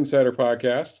and Black Insider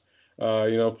podcast.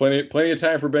 Plenty of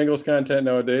time for Bengals content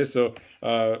nowadays. So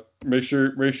make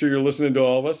sure you're listening to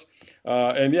all of us.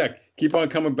 And yeah, keep on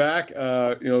coming back.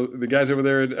 The guys over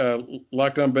there at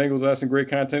Locked On Bengals have some great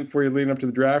content for you leading up to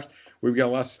the draft. We've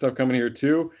got lots of stuff coming here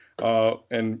too.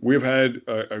 And we've had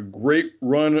a great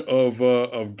run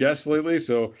of guests lately.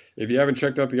 So if you haven't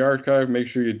checked out the archive, make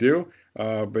sure you do.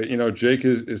 But Jake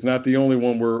is not the only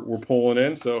one we're pulling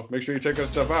in. So make sure you check that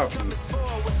stuff out.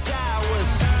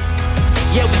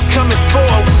 Yeah, we coming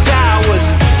forward with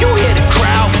ours.